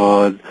based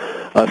on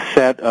a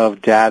set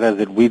of data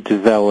that we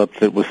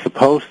developed that was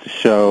supposed to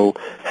show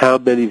how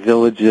many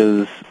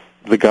villages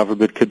the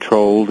government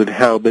controlled and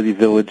how many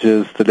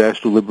villages the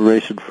National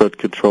Liberation Front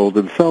controlled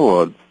and so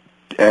on.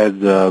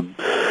 And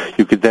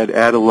you could then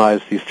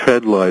analyze these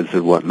trend lines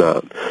and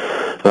whatnot.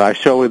 I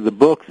show in the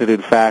book that,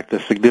 in fact, a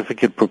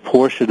significant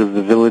proportion of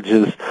the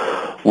villages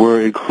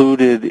were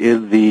included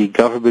in the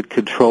government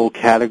control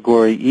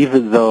category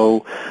even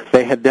though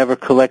they had never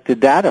collected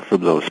data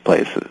from those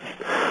places.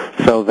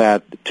 So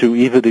that to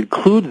even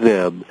include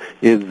them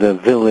in the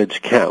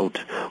village count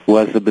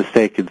was a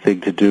mistaken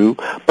thing to do,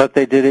 but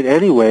they did it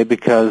anyway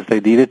because they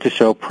needed to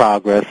show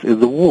progress in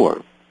the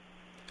war.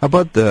 How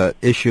about the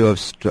issue of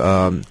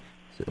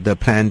the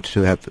plan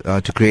to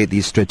have to create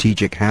these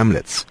strategic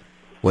hamlets?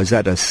 Was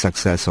that a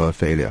success or a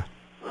failure?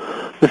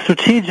 The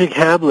strategic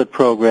hamlet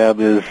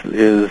program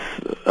is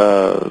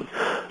a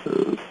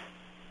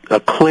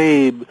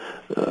claim.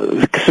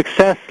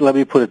 Success. Let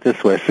me put it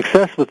this way: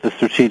 success with the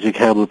strategic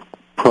hamlet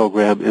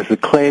program is a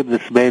claim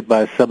that's made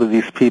by some of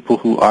these people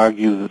who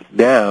argue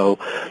now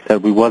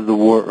that we won the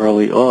war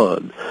early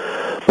on.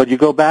 But you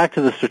go back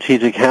to the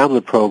strategic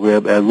hamlet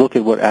program and look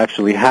at what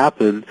actually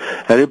happened,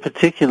 and in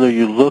particular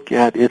you look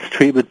at its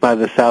treatment by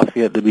the South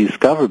Vietnamese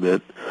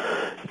government.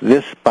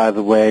 This, by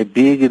the way,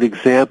 being an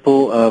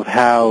example of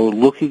how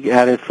looking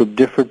at it from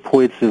different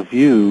points of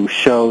view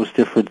shows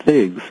different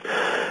things.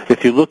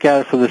 If you look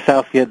at it from the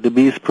South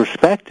Vietnamese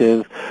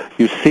perspective,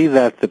 you see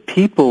that the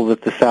people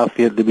that the South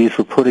Vietnamese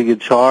were putting in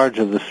charge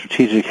of the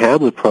strategic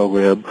hamlet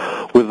program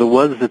were the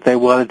ones that they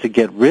wanted to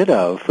get rid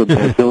of from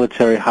their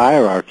military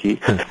hierarchy.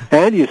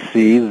 And you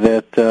see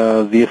that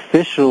the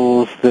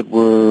officials that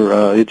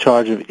were in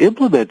charge of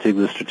implementing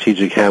the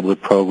strategic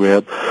hamlet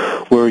program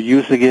were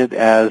using it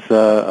as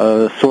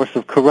a source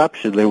of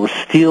corruption. They were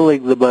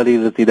stealing the money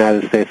that the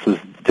United States was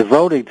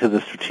devoting to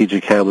the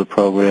strategic hamlet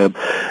program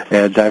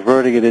and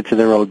diverting it into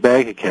their own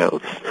bank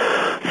accounts.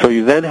 So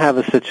you then have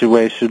a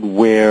situation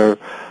where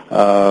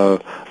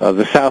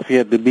the South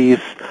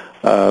Vietnamese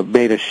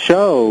made a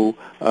show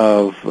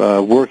of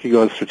working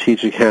on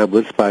strategic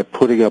hamlets by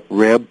putting up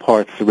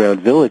ramparts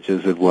around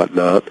villages and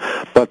whatnot,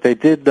 but they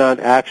did not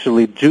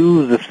actually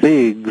do the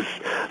things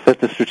that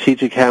the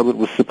strategic hamlet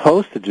was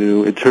supposed to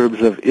do in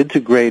terms of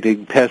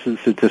integrating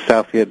peasants into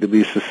South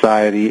Vietnamese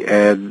society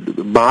and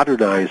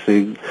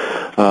modernizing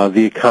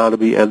the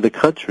economy and the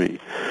country.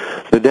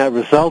 The net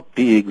result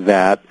being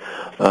that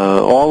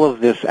all of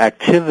this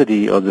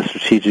activity on the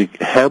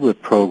strategic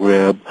hamlet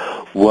program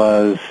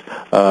was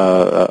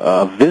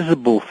a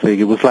visible thing.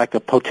 It was like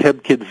a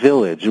Potemkin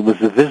village. It was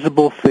a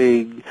visible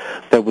thing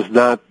that was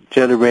not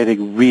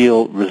generating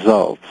real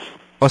results.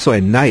 Also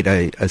at night,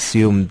 I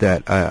assume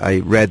that I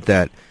read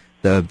that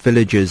the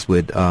villagers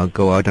would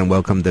go out and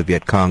welcome the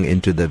Viet Cong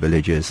into the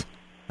villages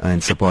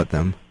and support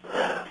them.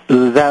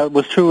 That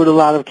was true in a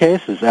lot of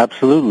cases,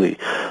 absolutely.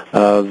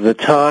 The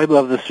time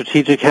of the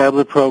strategic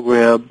hamlet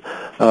program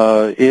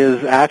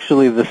is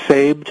actually the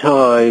same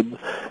time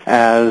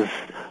as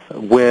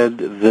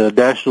when the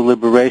National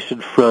Liberation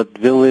Front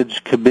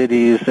village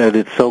committees and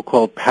its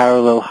so-called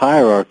parallel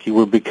hierarchy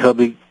were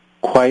becoming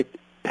quite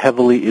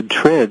heavily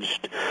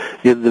entrenched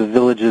in the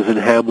villages and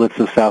hamlets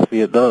of South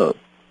Vietnam.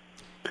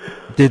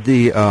 Did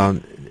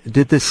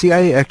the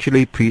CIA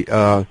actually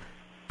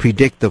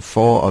predict the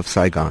fall of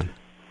Saigon?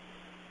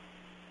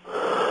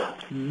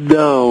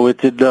 No, it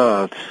did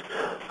not.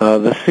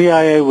 The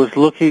CIA was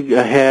looking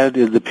ahead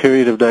in the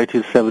period of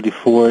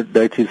 1974,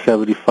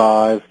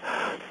 1975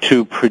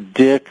 to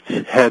predict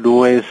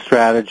Hanoi's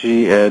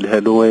strategy and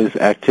Hanoi's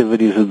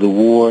activities in the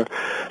war,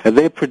 and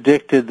they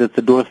predicted that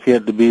the North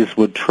Vietnamese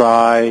would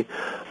try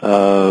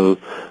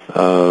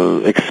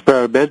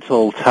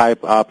experimental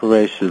type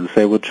operations.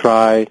 They would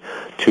try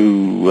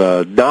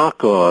to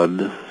knock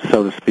on,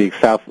 so to speak,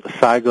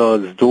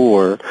 Saigon's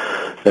door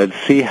and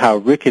see how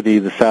rickety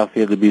the South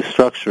Vietnamese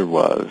structure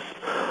was.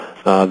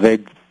 They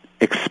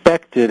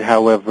expected,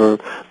 however,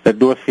 that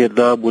North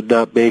Vietnam would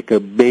not make a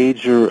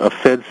major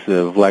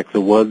offensive like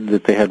the one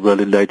that they had run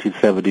in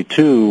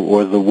 1972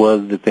 or the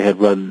one that they had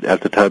run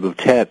at the time of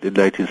Tet in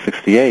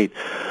 1968.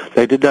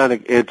 They did not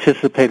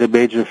anticipate a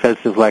major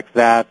offensive like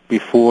that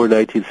before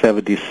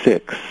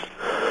 1976.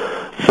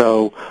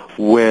 So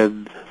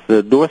when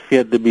the North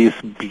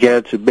Vietnamese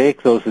began to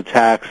make those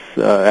attacks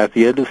at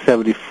the end of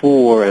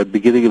 74 and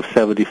beginning of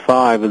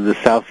 75, and the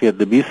South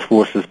Vietnamese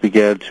forces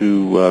began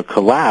to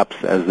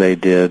collapse as they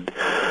did,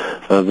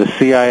 the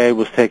CIA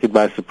was taken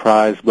by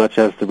surprise, much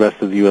as the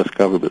rest of the U.S.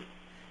 government.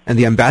 And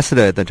the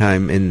ambassador at the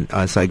time in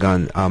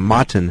Saigon,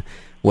 Martin,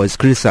 was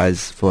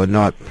criticized for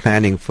not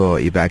planning for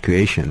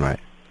evacuation, right?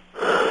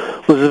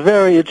 It was a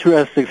very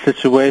interesting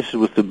situation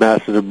with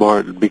Ambassador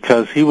Martin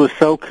because he was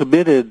so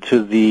committed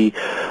to the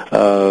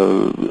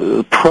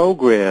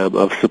program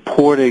of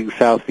supporting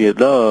South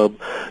Vietnam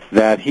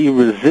that he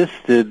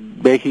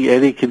resisted making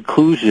any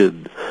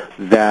conclusion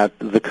that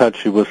the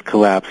country was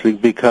collapsing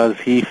because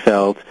he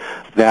felt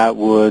that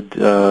would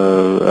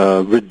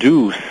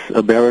reduce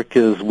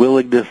America's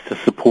willingness to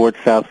support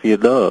South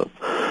Vietnam.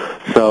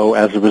 So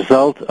as a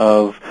result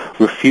of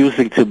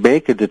refusing to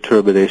make a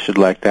determination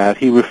like that,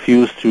 he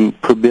refused to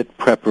permit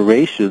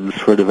preparations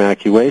for an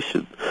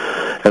evacuation.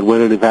 And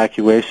when an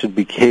evacuation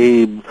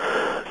became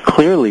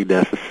clearly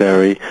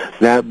necessary,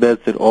 that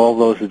meant that all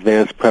those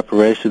advanced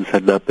preparations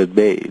had not been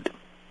made.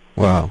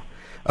 Wow.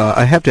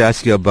 I have to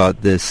ask you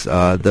about this,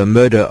 the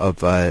murder of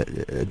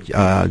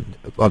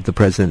the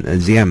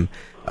President Diem.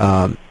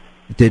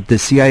 Did the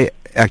CIA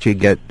actually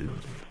get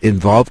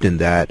involved in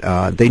that?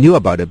 They knew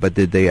about it, but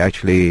did they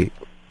actually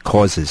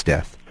cause his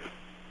death?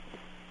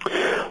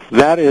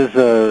 That is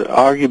an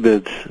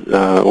argument,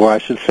 or I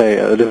should say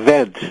an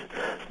event,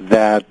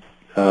 that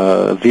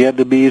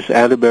Vietnamese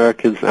and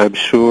Americans, I'm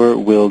sure,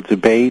 will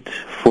debate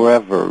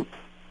forever.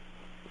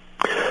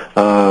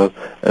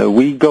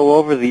 We go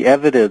over the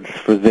evidence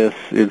for this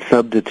in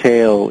some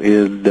detail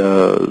in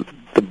the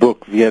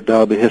book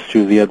Vietnam, A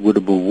History of the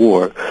Unwinnable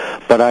War,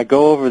 but I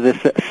go over this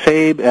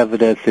same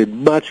evidence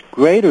in much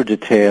greater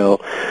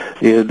detail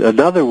in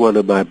another one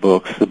of my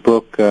books, the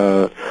book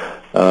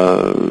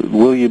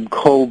William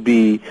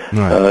Colby,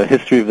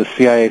 History of a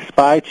CIA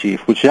Spy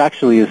Chief, which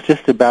actually is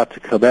just about to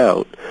come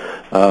out.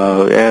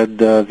 And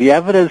the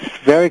evidence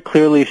very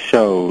clearly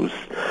shows,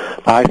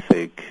 I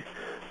think,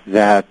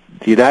 that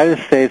the United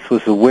States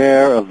was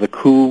aware of the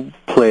coup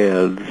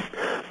plans.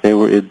 They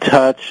were in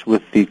touch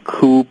with the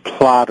coup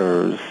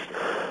plotters,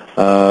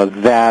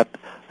 that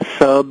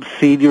some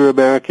senior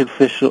American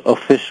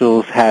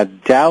officials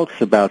had doubts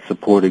about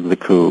supporting the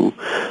coup,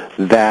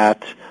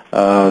 that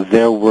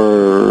there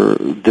were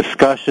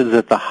discussions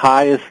at the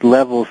highest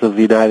levels of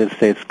the United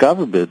States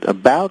government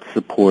about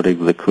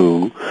supporting the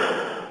coup,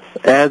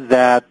 and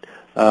that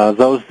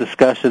those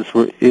discussions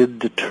were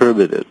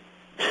indeterminate.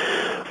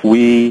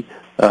 We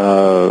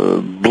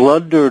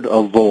blundered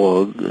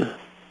along,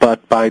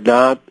 but by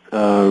not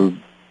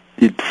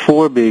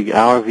informing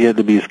our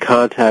Vietnamese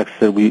contacts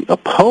that we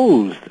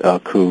opposed a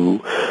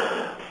coup,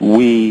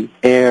 we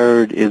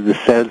erred in the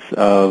sense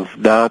of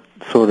not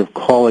sort of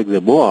calling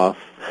them off,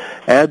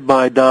 and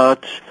by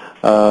not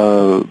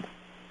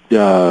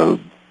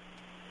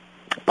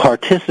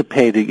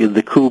participating in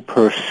the coup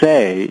per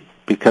se,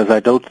 because I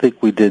don't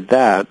think we did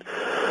that,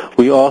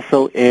 we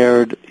also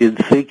erred in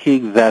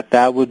thinking that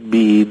that would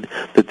mean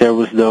that there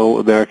was no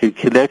American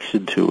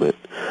connection to it.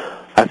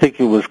 I think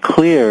it was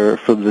clear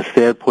from the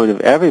standpoint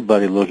of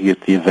everybody looking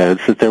at the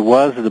events that there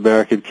was an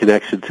American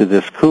connection to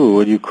this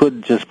coup, and you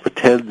couldn't just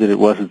pretend that it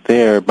wasn't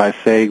there by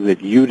saying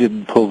that you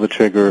didn't pull the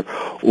trigger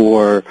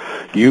or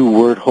you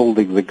weren't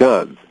holding the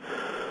gun.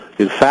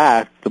 In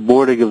fact, the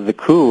morning of the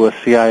coup, a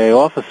CIA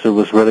officer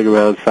was running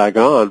around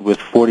Saigon with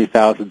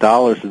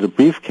 $40,000 in a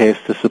briefcase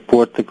to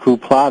support the coup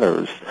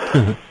plotters.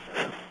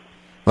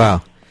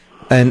 Wow.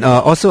 And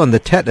also on the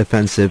Tet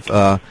offensive,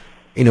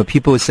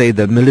 people say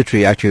the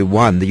military actually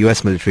won, the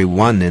U.S. military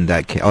won in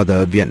that case, or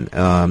the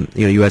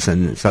U.S.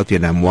 and South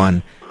Vietnam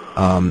won,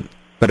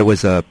 but it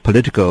was a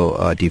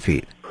political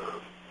defeat.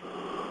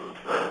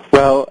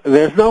 Well,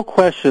 there's no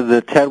question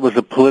that Tet was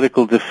a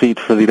political defeat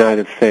for the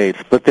United States,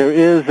 but there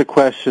is a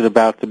question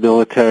about the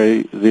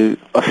military, the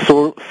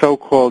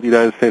so-called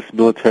United States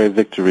military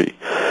victory.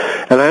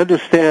 And I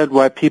understand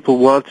why people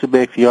want to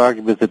make the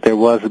argument that there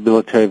was a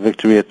military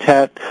victory at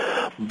Tet,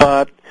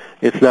 but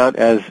it's not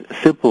as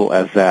simple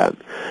as that.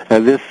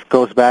 And this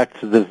goes back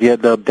to the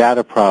Vietnam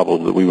data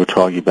problem that we were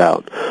talking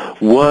about.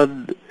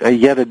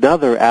 Yet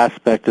another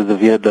aspect of the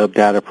Vietnam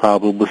data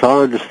problem was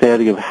our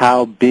understanding of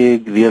how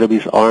big the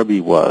enemy's army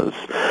was.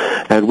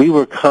 And we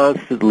were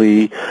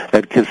constantly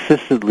and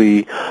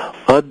consistently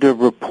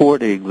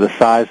underreporting the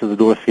size of the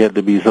North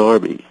Vietnamese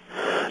army.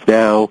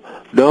 Now,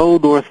 no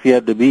North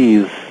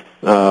Vietnamese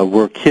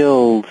were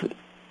killed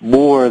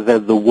more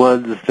than the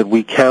ones that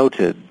we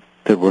counted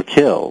that were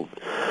killed.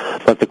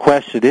 But the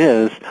question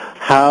is,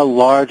 how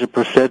large a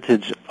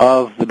percentage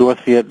of the North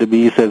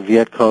Vietnamese and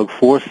Viet Cong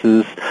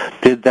forces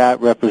did that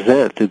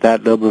represent? Did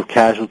that number of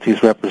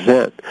casualties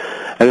represent?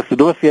 And if the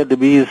North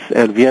Vietnamese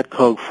and Viet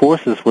Cong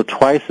forces were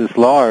twice as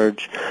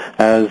large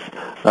as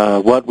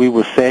what we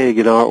were saying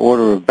in our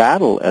order of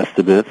battle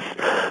estimates,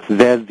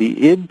 then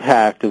the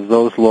impact of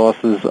those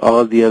losses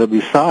on the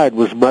enemy side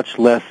was much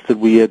less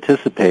than we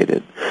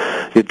anticipated.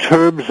 In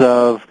terms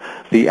of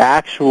the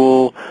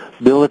actual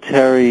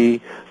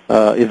military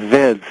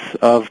events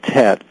of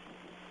Tet,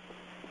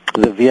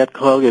 the Viet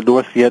Cong and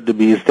North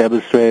Vietnamese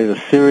demonstrated a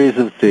series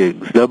of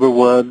things. Number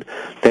one,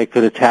 they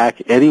could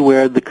attack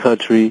anywhere in the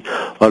country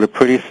on a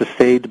pretty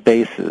sustained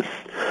basis.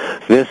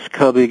 This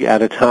coming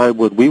at a time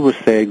when we were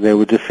saying they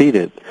were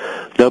defeated.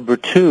 Number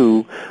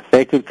two,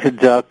 they could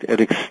conduct an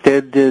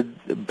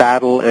extended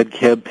battle and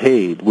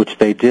campaign, which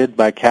they did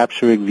by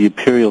capturing the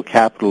imperial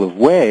capital of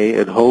Hue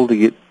and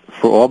holding it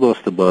for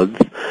almost a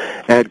month,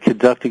 and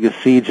conducting a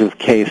siege of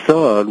Khe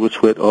Sanh,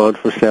 which went on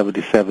for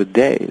 77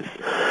 days.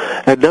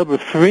 And number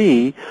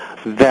three,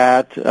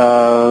 that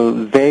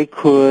they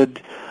could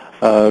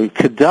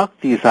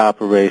conduct these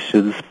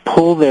operations,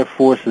 pull their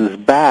forces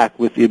back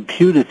with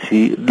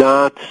impunity,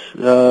 not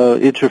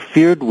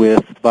interfered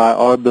with by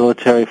our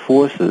military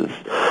forces.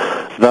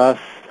 Thus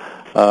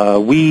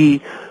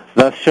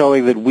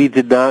showing that we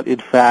did not, in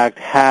fact,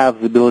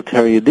 have the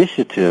military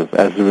initiative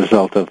as a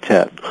result of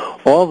Tet.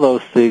 All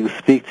those things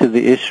speak to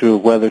the issue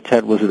of whether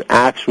Tet was an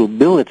actual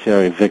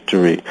military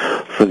victory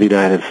for the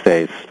United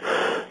States.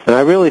 And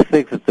I really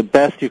think that the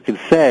best you can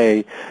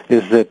say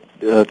is that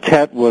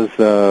Tet was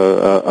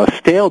a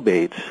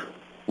stalemate.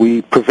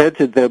 We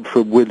prevented them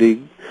from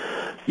winning,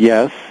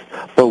 yes,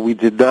 but we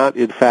did not,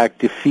 in fact,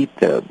 defeat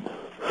them.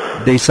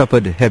 They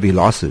suffered heavy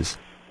losses.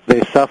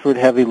 They suffered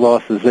heavy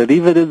losses, and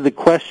even in the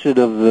question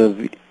of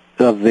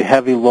the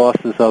heavy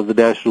losses on the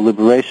National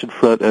Liberation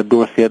Front and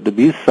North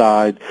Vietnamese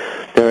side,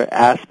 there are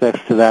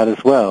aspects to that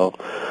as well.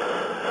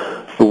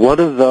 One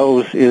of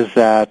those is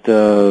that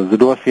the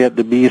North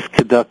Vietnamese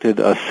conducted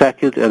a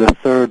second and a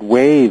third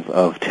wave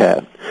of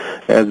Tet,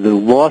 and the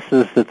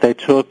losses that they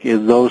took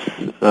in those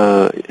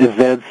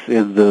events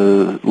in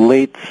the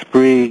late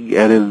spring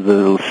and in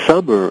the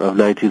summer of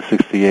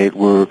 1968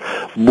 were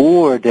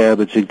more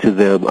damaging to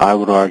them, I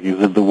would argue,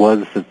 than the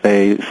ones that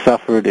they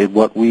suffered in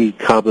what we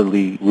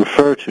commonly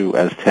refer to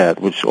as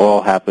Tet, which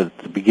all happened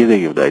at the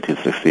beginning of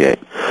 1968.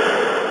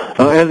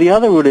 And the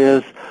other one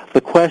is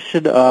the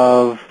question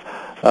of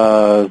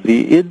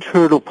the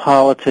internal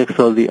politics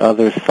on the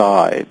other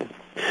side.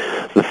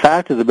 The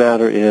fact of the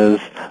matter is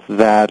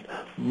that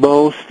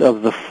most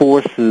of the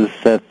forces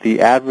that the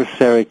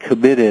adversary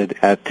committed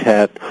at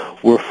Tet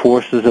were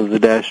forces of the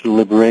National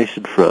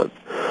Liberation Front,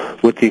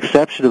 with the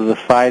exception of the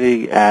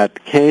fighting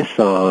at Khe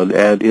Sanh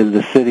and in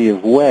the city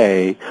of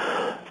Hue,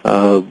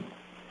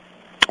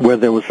 where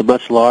there was a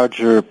much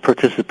larger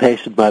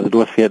participation by the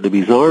North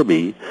Vietnamese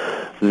Army.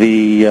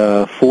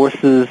 The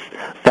forces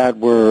that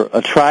were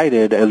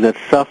attrited and that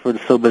suffered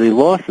so many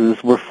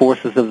losses were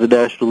forces of the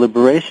National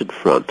Liberation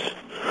Front.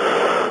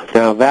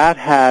 Now, that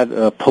had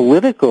a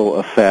political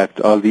effect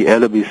on the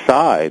enemy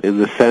side in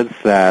the sense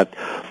that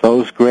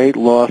those great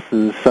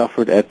losses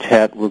suffered at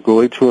Tet were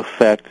going to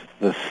affect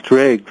the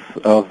strength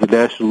of the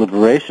National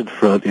Liberation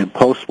Front in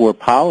post-war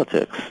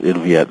politics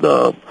in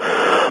Vietnam.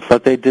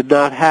 But they did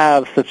not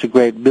have such a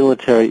great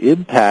military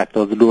impact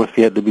on the North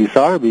Vietnamese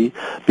Army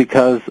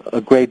because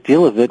a great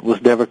deal of it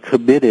was never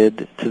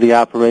committed to the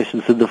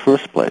operations in the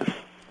first place.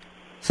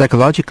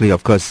 Psychologically,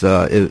 of course,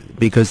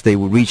 because they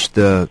reached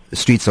the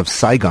streets of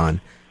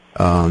Saigon,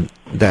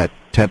 that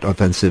Tet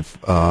offensive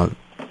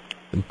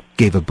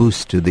gave a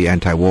boost to the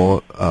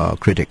anti-war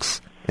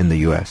critics in the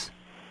U.S.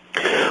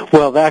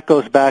 Well, that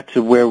goes back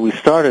to where we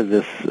started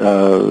this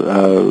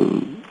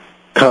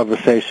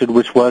conversation,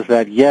 which was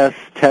that, yes,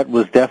 Tet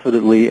was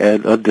definitely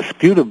and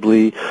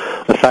undisputably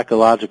a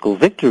psychological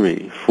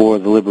victory for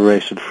the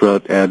Liberation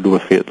Front and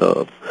North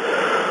Vietnam.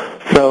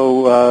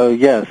 So,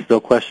 yes, no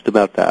question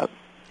about that.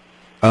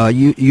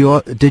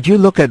 Did you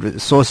look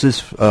at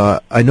sources?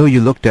 I know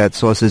you looked at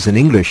sources in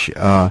English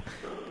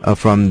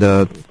from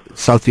the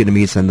South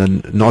Vietnamese and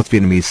the North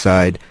Vietnamese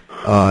side.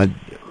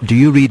 Do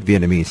you read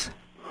Vietnamese?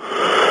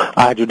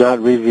 I do not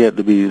read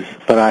Vietnamese,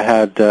 but I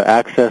had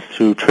access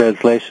to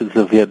translations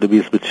of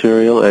Vietnamese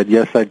material, and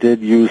yes, I did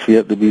use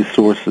Vietnamese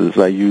sources.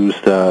 I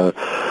used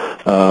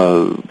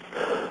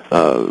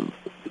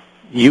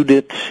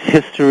unit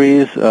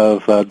histories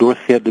of North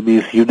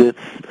Vietnamese units,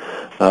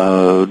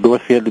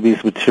 North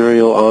Vietnamese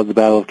material on the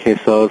Battle of Khe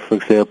Sanh, for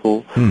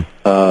example,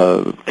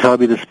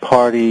 Communist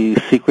Party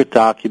secret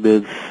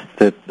documents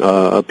that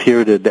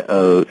appeared in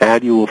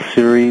annual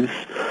series,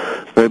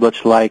 very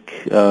much like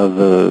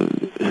the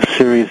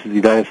series in the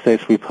United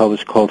States we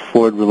published called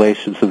Foreign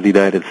Relations of the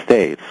United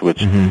States, which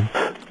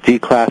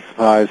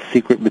declassifies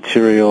secret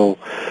material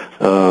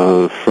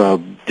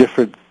from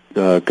different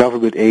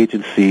government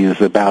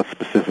agencies about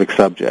specific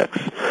subjects.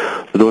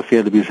 The North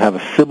Vietnamese have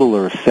a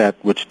similar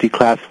set which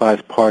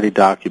declassifies party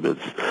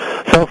documents.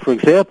 So, for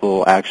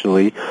example,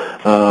 actually,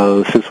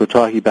 since we're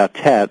talking about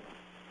Tet,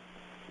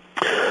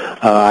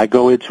 I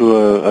go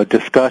into a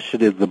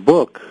discussion in the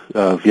book,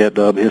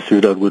 Vietnam History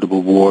and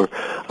Unwinnable War,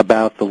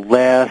 about the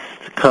last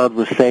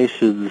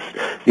conversations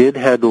in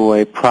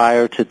Hanoi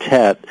prior to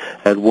Tet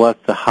and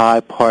what the high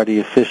party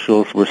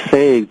officials were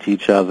saying to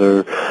each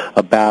other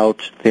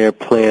about their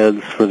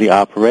plans for the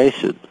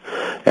operation.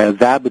 And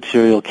that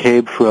material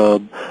came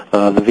from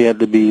the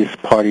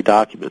Vietnamese party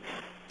documents.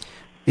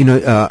 You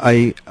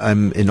know,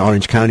 I'm in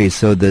Orange County,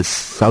 so the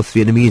South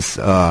Vietnamese,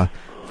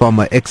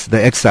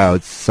 the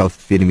exiled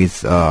South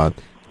Vietnamese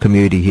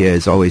community here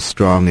is always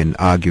strong in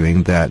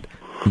arguing that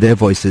their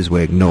voices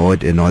were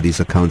ignored in all these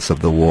accounts of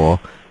the war,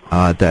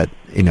 that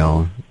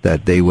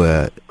they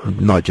were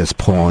not just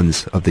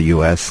pawns of the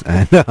U.S.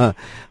 And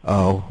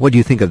what do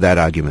you think of that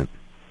argument?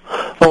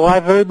 Oh,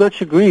 I very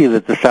much agree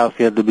that the South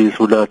Vietnamese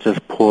were not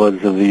just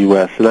pawns of the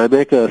U.S., and I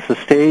make a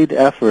sustained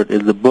effort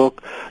in the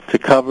book to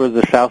cover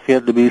the South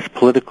Vietnamese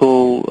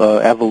political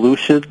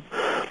evolution,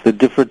 the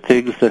different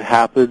things that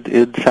happened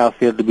in South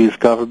Vietnamese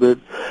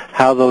government,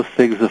 how those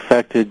things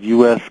affected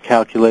U.S.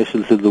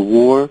 calculations in the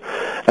war,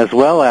 as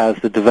well as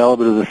the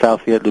development of the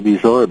South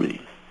Vietnamese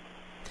army.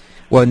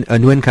 Well,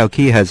 Nguyen Cao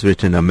Ky has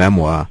written a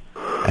memoir,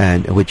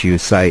 and which you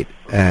cite,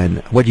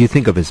 and what do you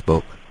think of his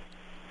book?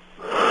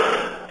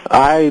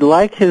 I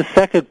like his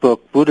second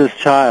book, Buddha's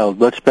Child,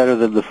 much better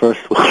than the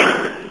first one.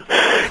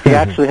 He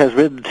actually has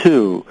written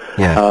two.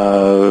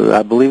 Yeah.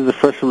 I believe the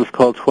first one was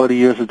called 20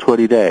 Years and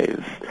 20 Days.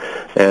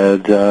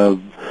 And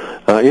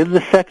in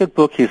the second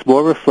book, he's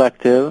more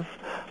reflective.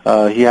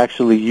 He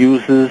actually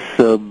uses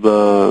some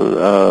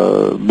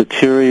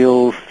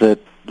materials that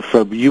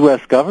from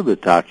U.S.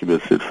 government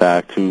documents, in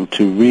fact, to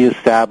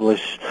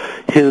reestablish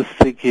his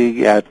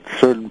thinking at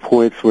certain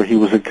points where he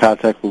was in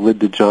contact with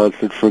Lyndon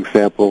Johnson, for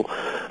example.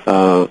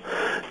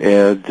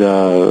 And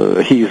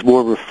he's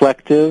more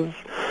reflective,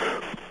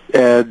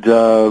 and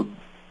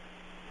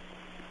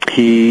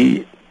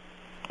he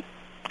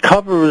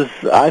covers,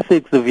 I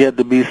think, the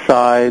Vietnamese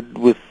side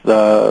with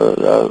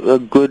a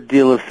good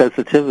deal of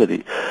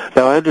sensitivity.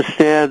 Now, I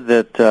understand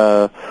that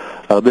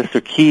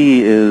Mr.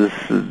 Key is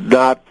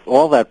not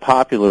all that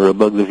popular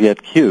among the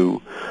Viet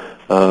Cue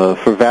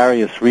for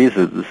various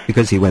reasons.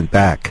 Because he went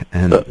back,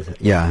 and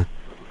yeah.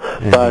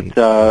 But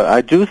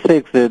I do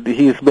think that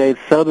he's made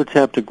some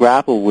attempt to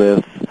grapple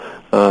with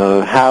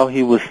how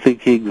he was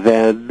thinking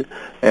then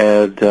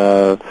and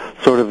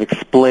sort of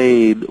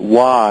explain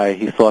why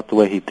he thought the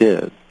way he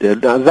did.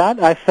 And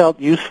that I felt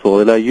useful,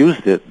 and I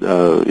used it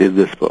in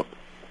this book.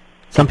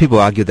 Some people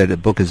argue that the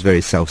book is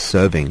very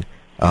self-serving,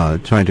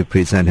 trying to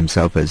present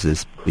himself as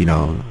this,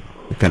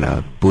 kind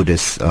of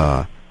Buddhist,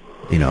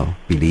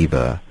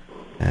 believer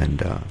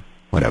and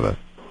whatever.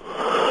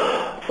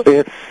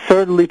 It's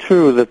certainly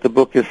true that the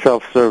book is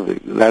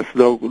self-serving. That's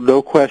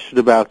no question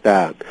about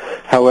that.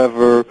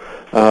 However,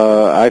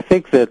 I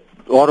think that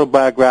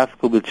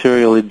autobiographical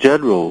material in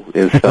general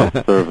is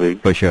self-serving.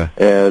 For sure.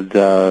 And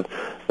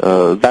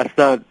that's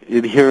not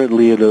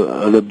inherently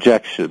an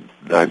objection,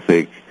 I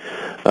think.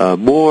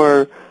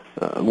 More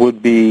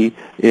would be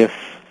if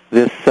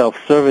this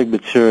self-serving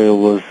material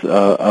was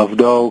of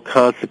no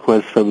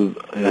consequence from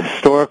a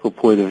historical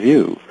point of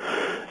view.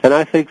 And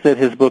I think that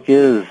his book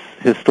is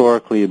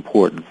historically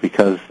important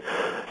because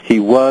he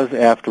was,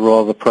 after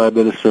all, the Prime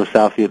Minister of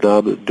South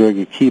Vietnam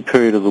during a key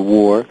period of the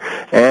war,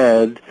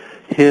 and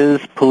his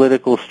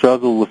political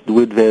struggle with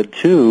Nguyen Van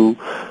Thu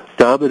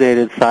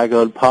dominated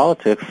Saigon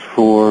politics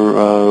for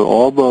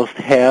almost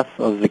half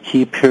of the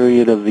key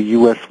period of the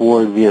U.S.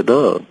 war in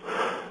Vietnam.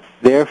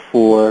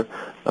 Therefore,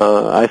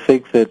 I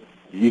think that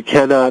you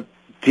cannot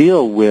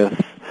deal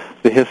with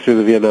the history of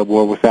the Vietnam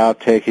War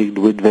without taking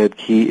Nguyen Van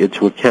Ky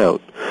into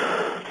account.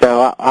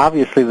 Now,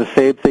 obviously, the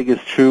same thing is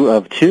true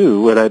of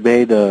Thu, and I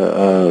made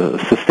a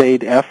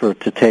sustained effort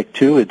to take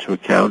Thu into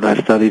account. I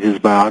studied his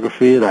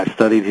biography, and I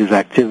studied his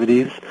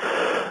activities.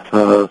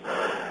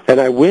 And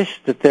I wish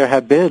that there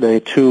had been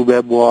a Thu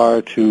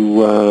memoir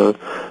to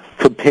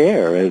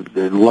compare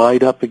and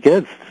line up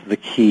against the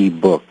Key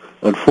book.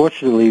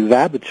 Unfortunately,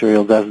 that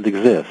material doesn't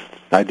exist.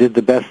 I did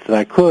the best that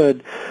I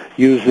could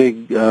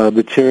using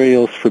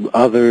materials from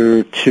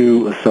other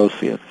Thu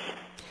associates.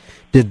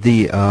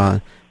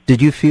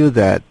 Did you feel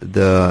that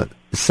the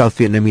South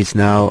Vietnamese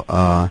now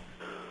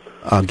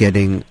are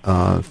getting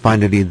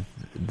finally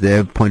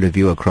their point of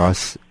view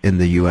across in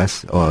the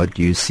U.S., or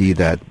do you see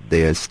that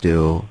they are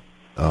still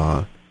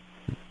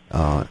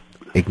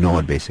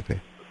ignored, basically?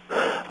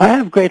 I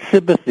have great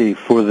sympathy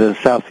for the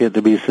South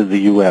Vietnamese in the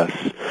U.S.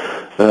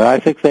 I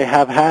think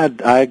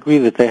I agree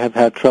that they have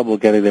had trouble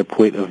getting their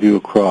point of view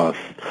across.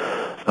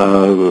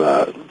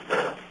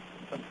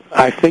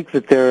 I think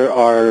that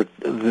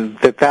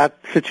that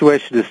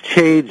situation is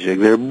changing.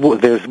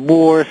 There's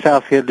more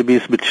South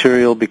Vietnamese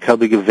material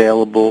becoming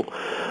available.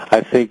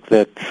 I think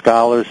that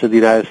scholars in the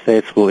United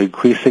States will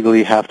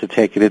increasingly have to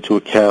take it into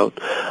account.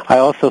 I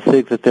also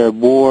think that there are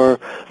more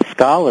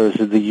scholars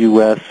in the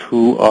U.S.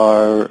 who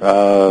are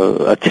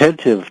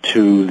attentive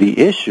to the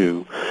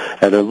issue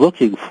and are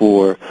looking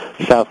for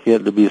South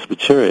Vietnamese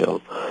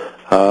material.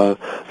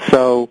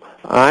 So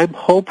I'm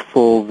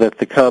hopeful that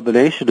the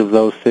combination of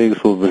those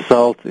things will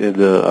result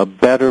in a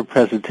better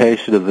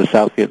presentation of the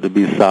South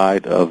Vietnamese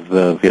side of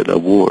the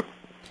Vietnam War.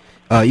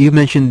 You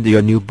mentioned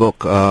your new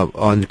book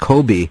on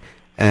Kobe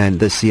and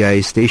the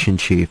CIA station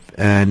chief,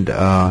 and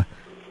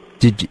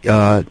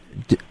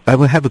I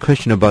would have a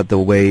question about the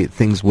way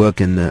things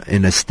work in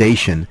a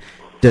station,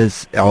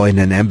 or in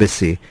an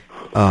embassy.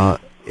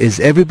 Is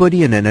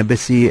everybody in an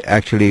embassy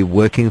actually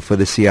working for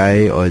the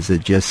CIA, or is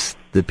it just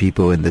the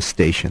people in the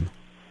station?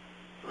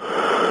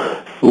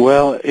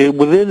 Well,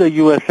 within the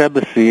U.S.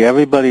 Embassy,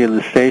 everybody in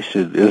the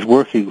station is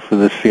working for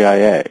the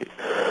CIA.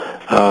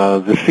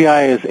 The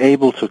CIA is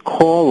able to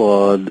call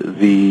on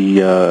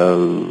the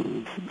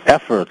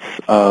efforts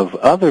of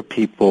other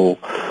people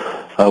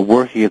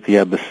working at the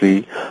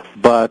embassy,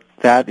 but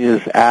that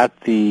is at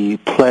the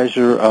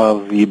pleasure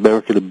of the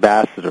American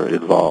ambassador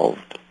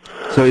involved.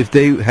 So if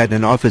they had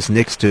an office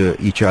next to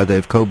each other,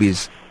 if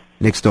Kobe's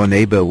next-door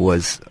neighbor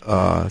was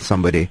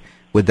somebody,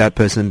 would that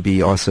person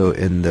be also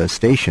in the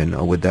station,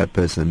 or would that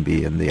person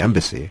be in the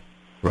embassy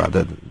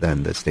rather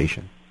than the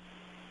station?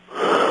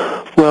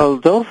 Well,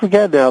 don't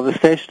forget now, the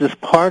station is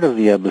part of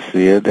the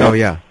embassy. And,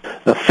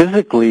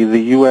 physically, the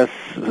U.S.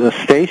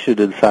 station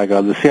in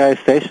Saigon, the CIA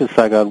station in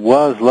Saigon,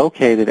 was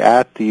located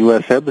at the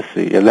U.S.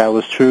 Embassy, and that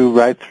was true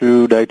right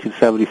through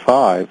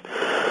 1975.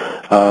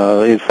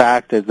 In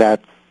fact, at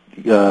that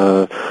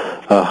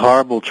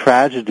horrible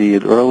tragedy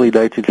in early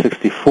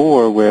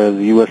 1964 where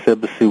the U.S.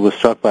 Embassy was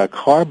struck by a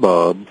car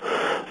bomb,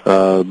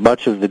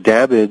 much of the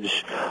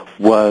damage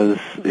was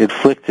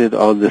inflicted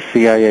on the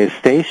CIA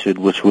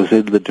station, which was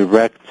in the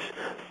direct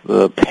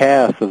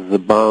path of the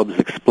bomb's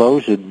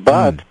explosion,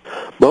 but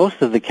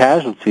most of the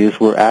casualties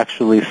were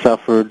actually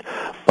suffered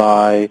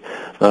by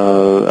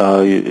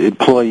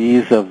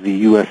employees of the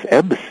U.S.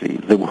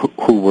 Embassy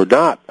who were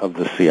not of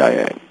the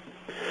CIA.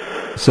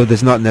 So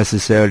there's not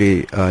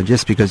necessarily,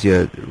 just because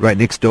you're right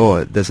next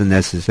door, it doesn't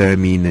necessarily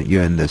mean that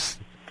you're in the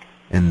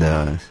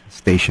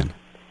station.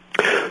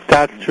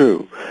 That's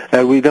true.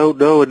 And we don't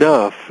know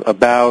enough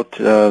about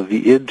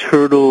the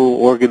internal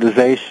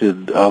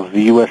organization of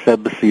the U.S.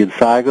 Embassy in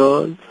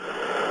Saigon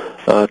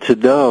to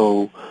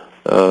know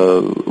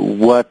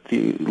what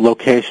the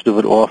location of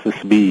an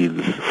office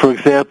means. For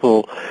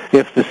example,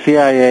 if the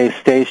CIA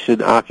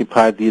station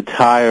occupied the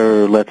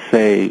entire, let's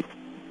say,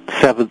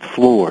 7th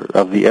floor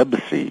of the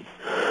embassy,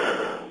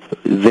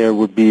 there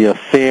would be a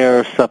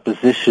fair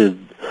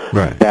supposition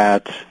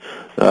that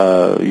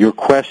your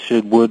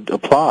question would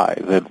apply,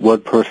 that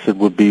one person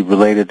would be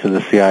related to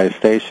the CIA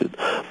station.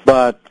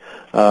 But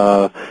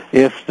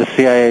if the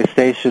CIA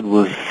station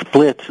was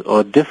split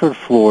on different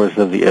floors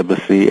of the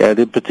embassy, and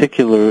in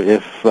particular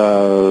if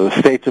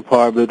State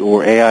Department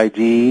or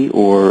AID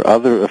or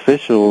other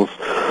officials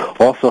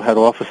also had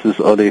offices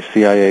on a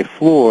CIA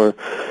floor,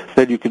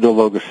 then you can no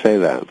longer say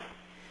that.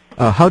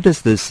 How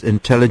does this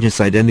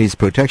Intelligence Identities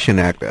Protection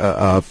Act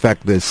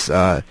affect this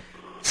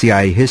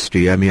CIA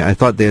history? I mean, I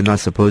thought they're not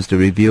supposed to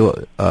reveal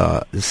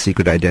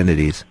secret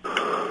identities.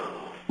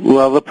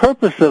 Well, the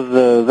purpose of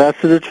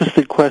that's an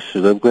interesting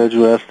question. I'm glad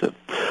you asked it.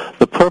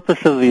 The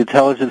purpose of the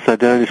Intelligence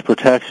Identities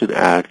Protection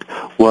Act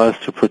was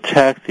to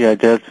protect the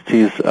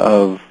identities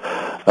of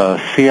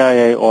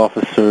CIA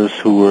officers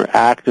who were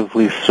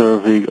actively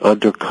serving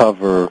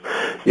undercover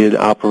in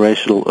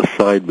operational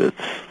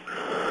assignments.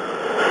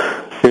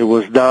 It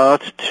was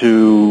not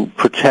to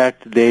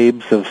protect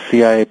names of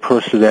CIA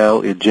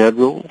personnel in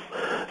general.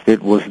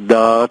 It was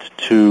not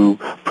to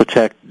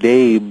protect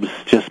names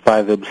just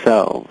by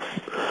themselves.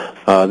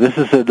 This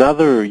is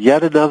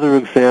yet another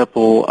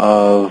example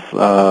of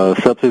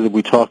something that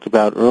we talked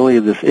about early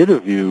in this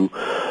interview,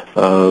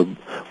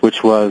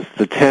 which was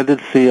the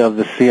tendency of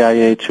the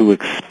CIA to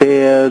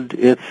expand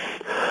its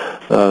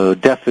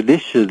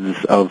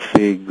definitions of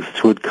things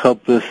to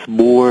encompass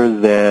more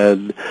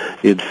than,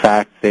 in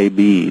fact, they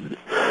mean.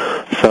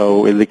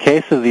 So in the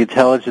case of the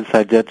Intelligence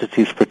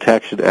Identities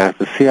Protection Act,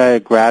 the CIA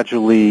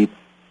gradually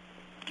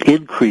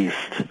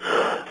increased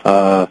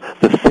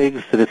the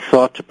things that it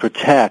sought to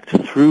protect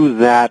through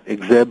that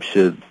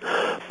exemption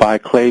by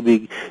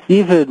claiming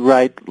even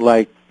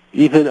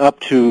up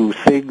to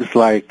things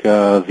like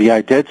the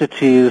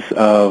identities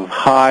of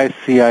high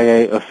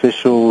CIA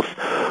officials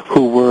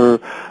who were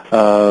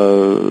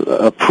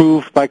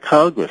approved by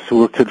Congress, who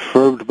were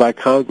confirmed by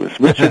Congress.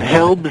 Richard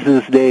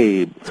Helms's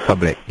name. It's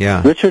public,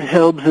 yeah. Richard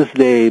Helms's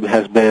name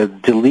has been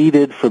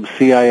deleted from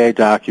CIA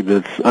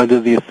documents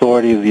under the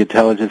authority of the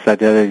Intelligence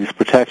Identities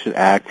Protection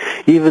Act,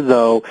 even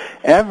though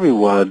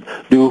everyone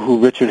knew who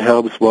Richard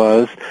Helms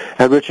was,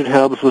 and Richard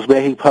Helms was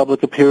making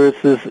public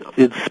appearances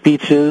in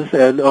speeches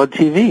and on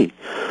TV.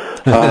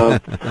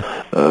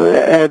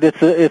 And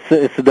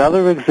it's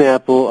another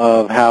example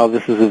of how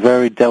this is a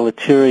very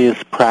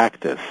deleterious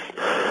practice.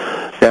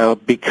 Now,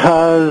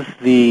 because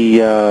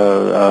the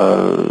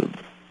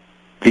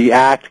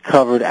Act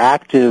covered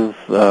active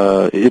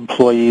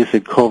employees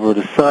in covert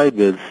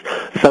assignments,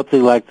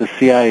 something like the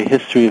CIA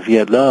History of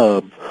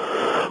Vietnam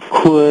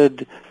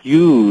could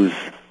use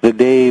the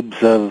names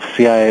of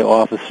CIA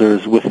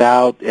officers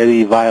without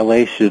any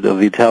violation of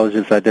the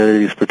Intelligence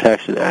Identities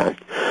Protection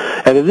Act.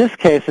 And in this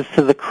case, it's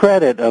to the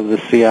credit of the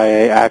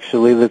CIA,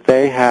 actually, that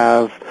they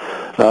have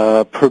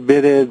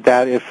permitted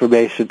that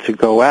information to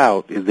go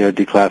out in their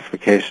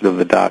declassification of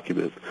the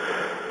document.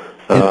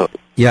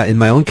 In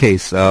my own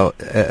case,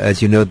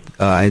 as you know,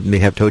 I may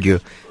have told you,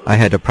 I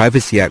had a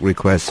Privacy Act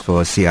request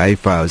for CIA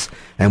files,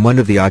 and one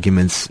of the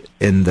arguments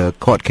in the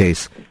court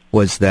case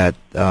was that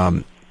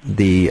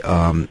the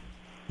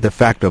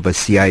fact of a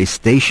CIA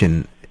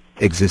station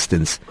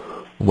existence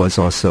was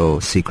also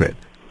secret,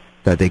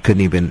 that they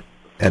couldn't even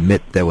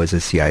admit there was a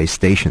CIA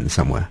station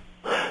somewhere.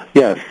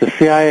 Yes, the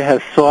CIA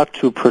has sought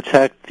to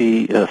protect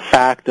the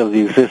fact of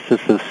the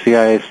existence of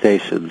CIA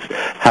stations.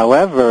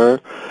 However,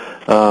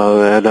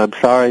 and I'm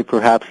sorry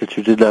perhaps that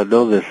you did not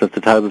know this at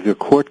the time of your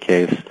court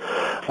case,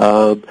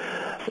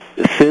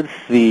 since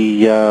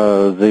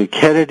the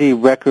Kennedy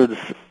Records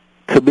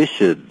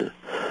Commission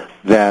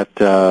that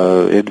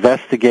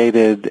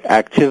investigated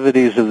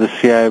activities of the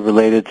CIA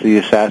related to the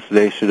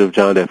assassination of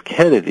John F.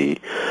 Kennedy,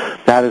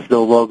 that is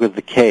no longer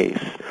the case.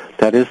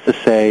 That is to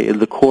say, in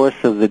the course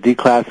of the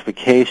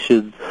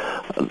declassification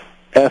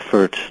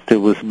effort that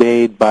was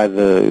made by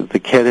the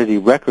Kennedy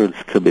Records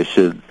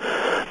Commission,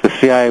 the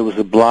CIA was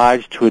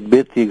obliged to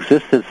admit the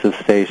existence of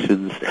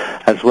stations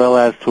as well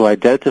as to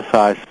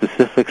identify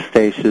specific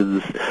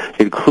stations,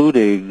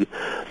 including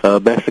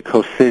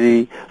Mexico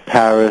City,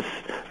 Paris,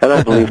 and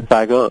I believe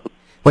Saigon.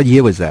 What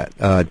year was that,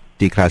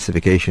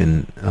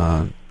 declassification?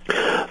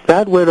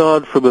 That went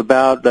on from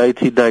about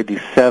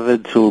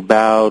 1997 to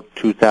about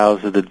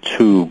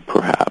 2002,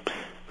 perhaps.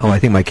 Oh, I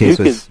think my case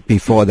was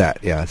before that,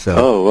 yeah.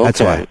 So okay. That's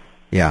why.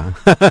 Yeah.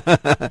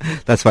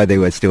 That's why they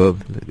were still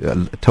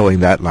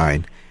towing that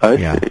line. I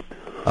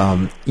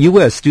see. You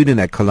were a student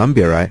at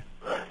Columbia, right?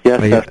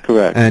 Yes, that's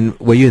correct. And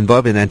were you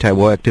involved in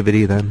anti-war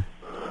activity then?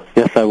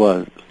 Yes, I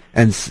was.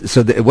 And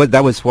so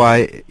that was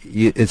why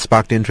it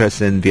sparked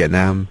interest in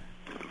Vietnam?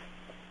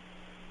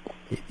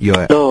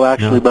 No,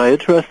 actually, my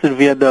interest in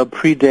Vietnam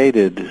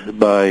predated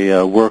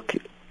my work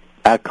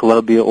at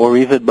Columbia or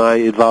even my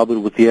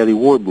involvement with the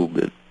anti-war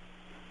movement.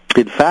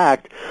 In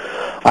fact,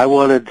 I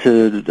wanted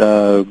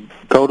to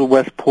go to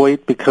West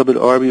Point, become an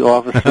Army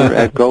officer,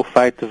 and go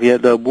fight the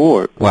Vietnam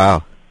War.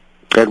 Wow.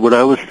 And when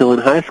I was still in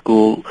high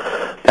school,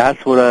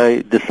 that's when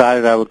I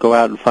decided I would go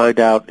out and find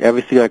out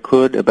everything I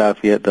could about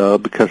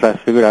Vietnam because I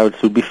figured I would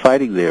soon be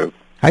fighting there.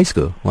 High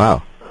school?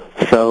 Wow.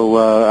 So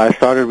I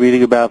started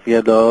reading about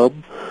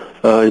Vietnam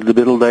in the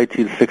middle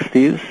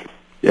 1960s,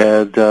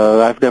 and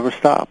I've never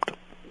stopped.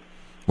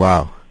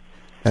 Wow.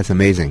 That's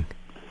amazing.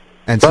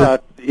 And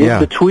but in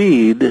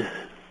between,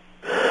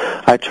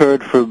 I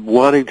turned from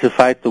wanting to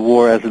fight the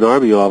war as an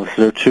Army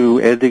officer to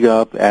ending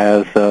up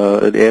as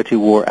an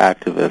anti-war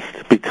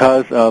activist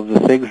because of the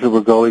things that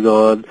were going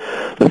on,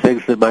 the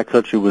things that my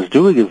country was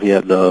doing in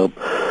Vietnam,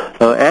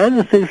 and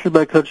the things that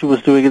my country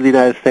was doing in the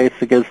United States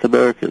against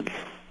Americans.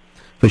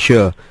 For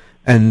sure.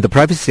 And the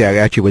Privacy Act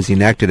actually was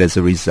enacted as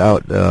a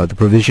result. The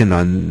provision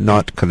on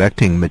not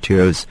collecting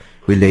materials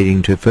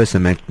relating to First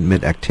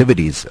Amendment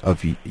activities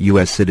of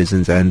U.S.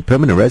 citizens and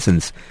permanent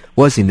residents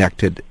was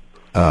enacted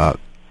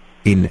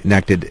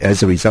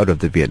as a result of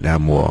the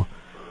Vietnam War.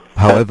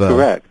 However, that's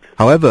correct.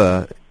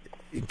 However,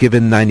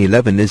 given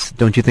 9/11,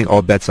 don't you think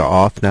all bets are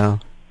off now?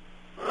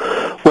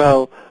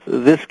 Well,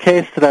 this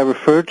case that I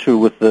referred to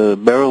with the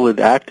Maryland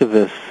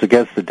activists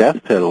against the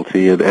death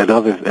penalty and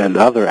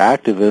other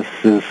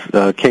activists is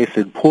a case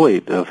in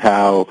point of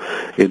how,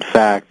 in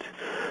fact,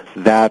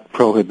 that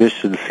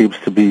prohibition seems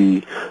to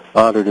be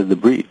honored in the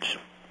breach.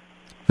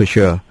 For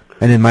sure.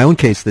 And in my own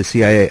case, the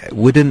CIA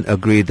wouldn't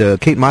agree.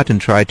 Kate Martin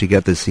tried to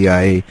get the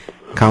CIA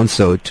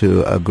counsel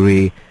to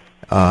agree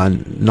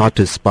not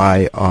to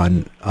spy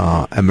on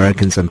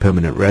Americans and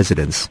permanent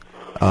residents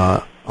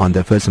on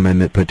their First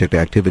Amendment protected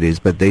activities,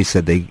 but they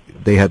said they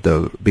had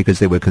because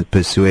they were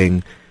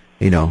pursuing,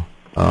 pursuing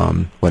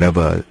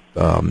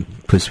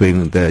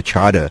the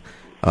charter,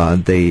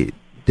 they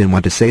didn't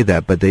want to say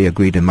that, but they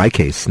agreed in my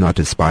case not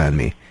to spy on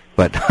me.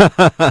 But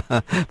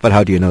but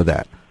how do you know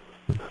that?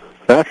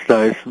 That's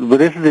nice. But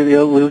isn't it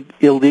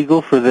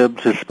illegal for them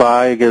to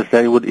spy against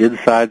anyone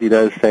inside the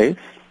United States?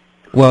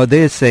 Well,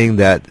 they're saying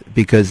that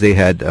because they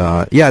had,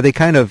 they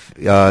kind of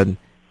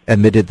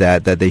admitted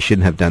that they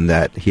shouldn't have done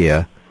that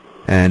here.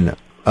 And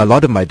a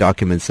lot of my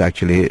documents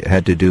actually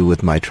had to do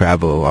with my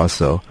travel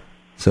also.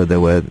 So there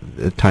were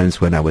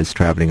times when I was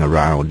traveling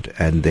around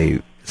and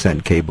they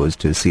sent cables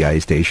to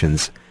CIA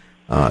stations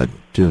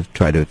to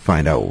try to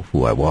find out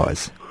who I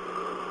was.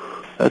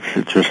 That's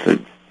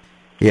interesting.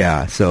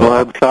 Yeah, so... Well,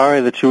 I'm sorry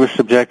that you were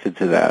subjected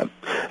to that.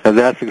 And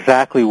that's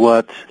exactly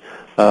what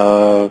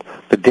the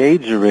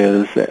danger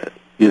is,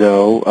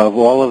 of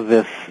all of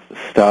this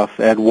stuff,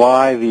 and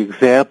why the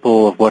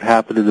example of what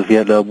happened in the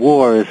Vietnam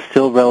War is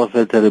still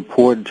relevant and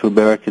important to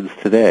Americans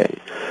today.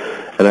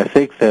 And I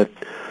think that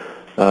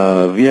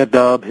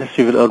Vietnam,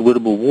 History of an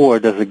Unwinnable War,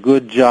 does a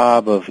good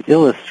job of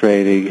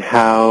illustrating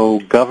how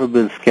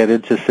governments get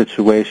into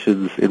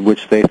situations in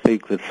which they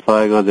think that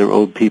spying on their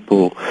own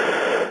people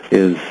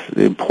is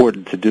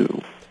important to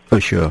do.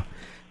 For sure.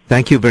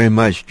 Thank you very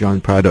much,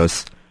 John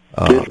Prados.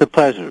 It's a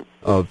pleasure.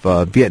 Of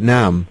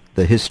Vietnam,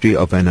 The History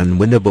of an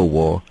Unwinnable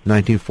War,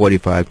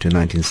 1945 to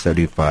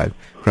 1935,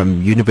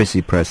 from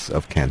University Press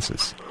of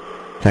Kansas.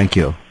 Thank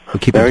you. We'll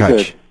keep in touch.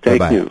 Very good. Thank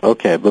Bye-bye. you.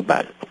 Okay,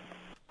 bye-bye.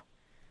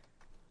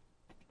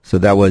 So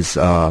that was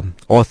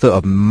author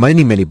of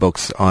many, many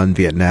books on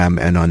Vietnam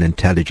and on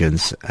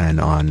intelligence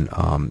and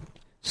on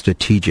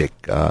strategic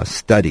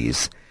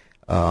studies,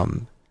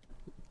 calling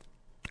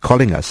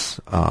us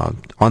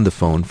on the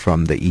phone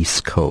from the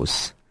East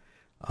Coast.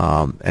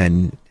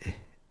 And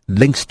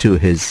links to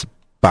his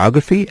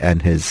biography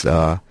and his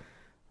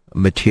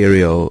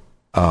material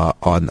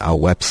on our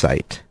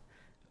website,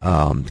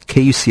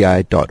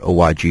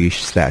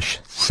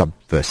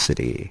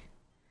 kuci.org/subversity.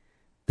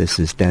 This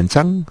is Dan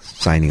Tsang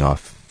signing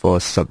off for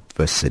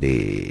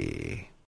Subversity.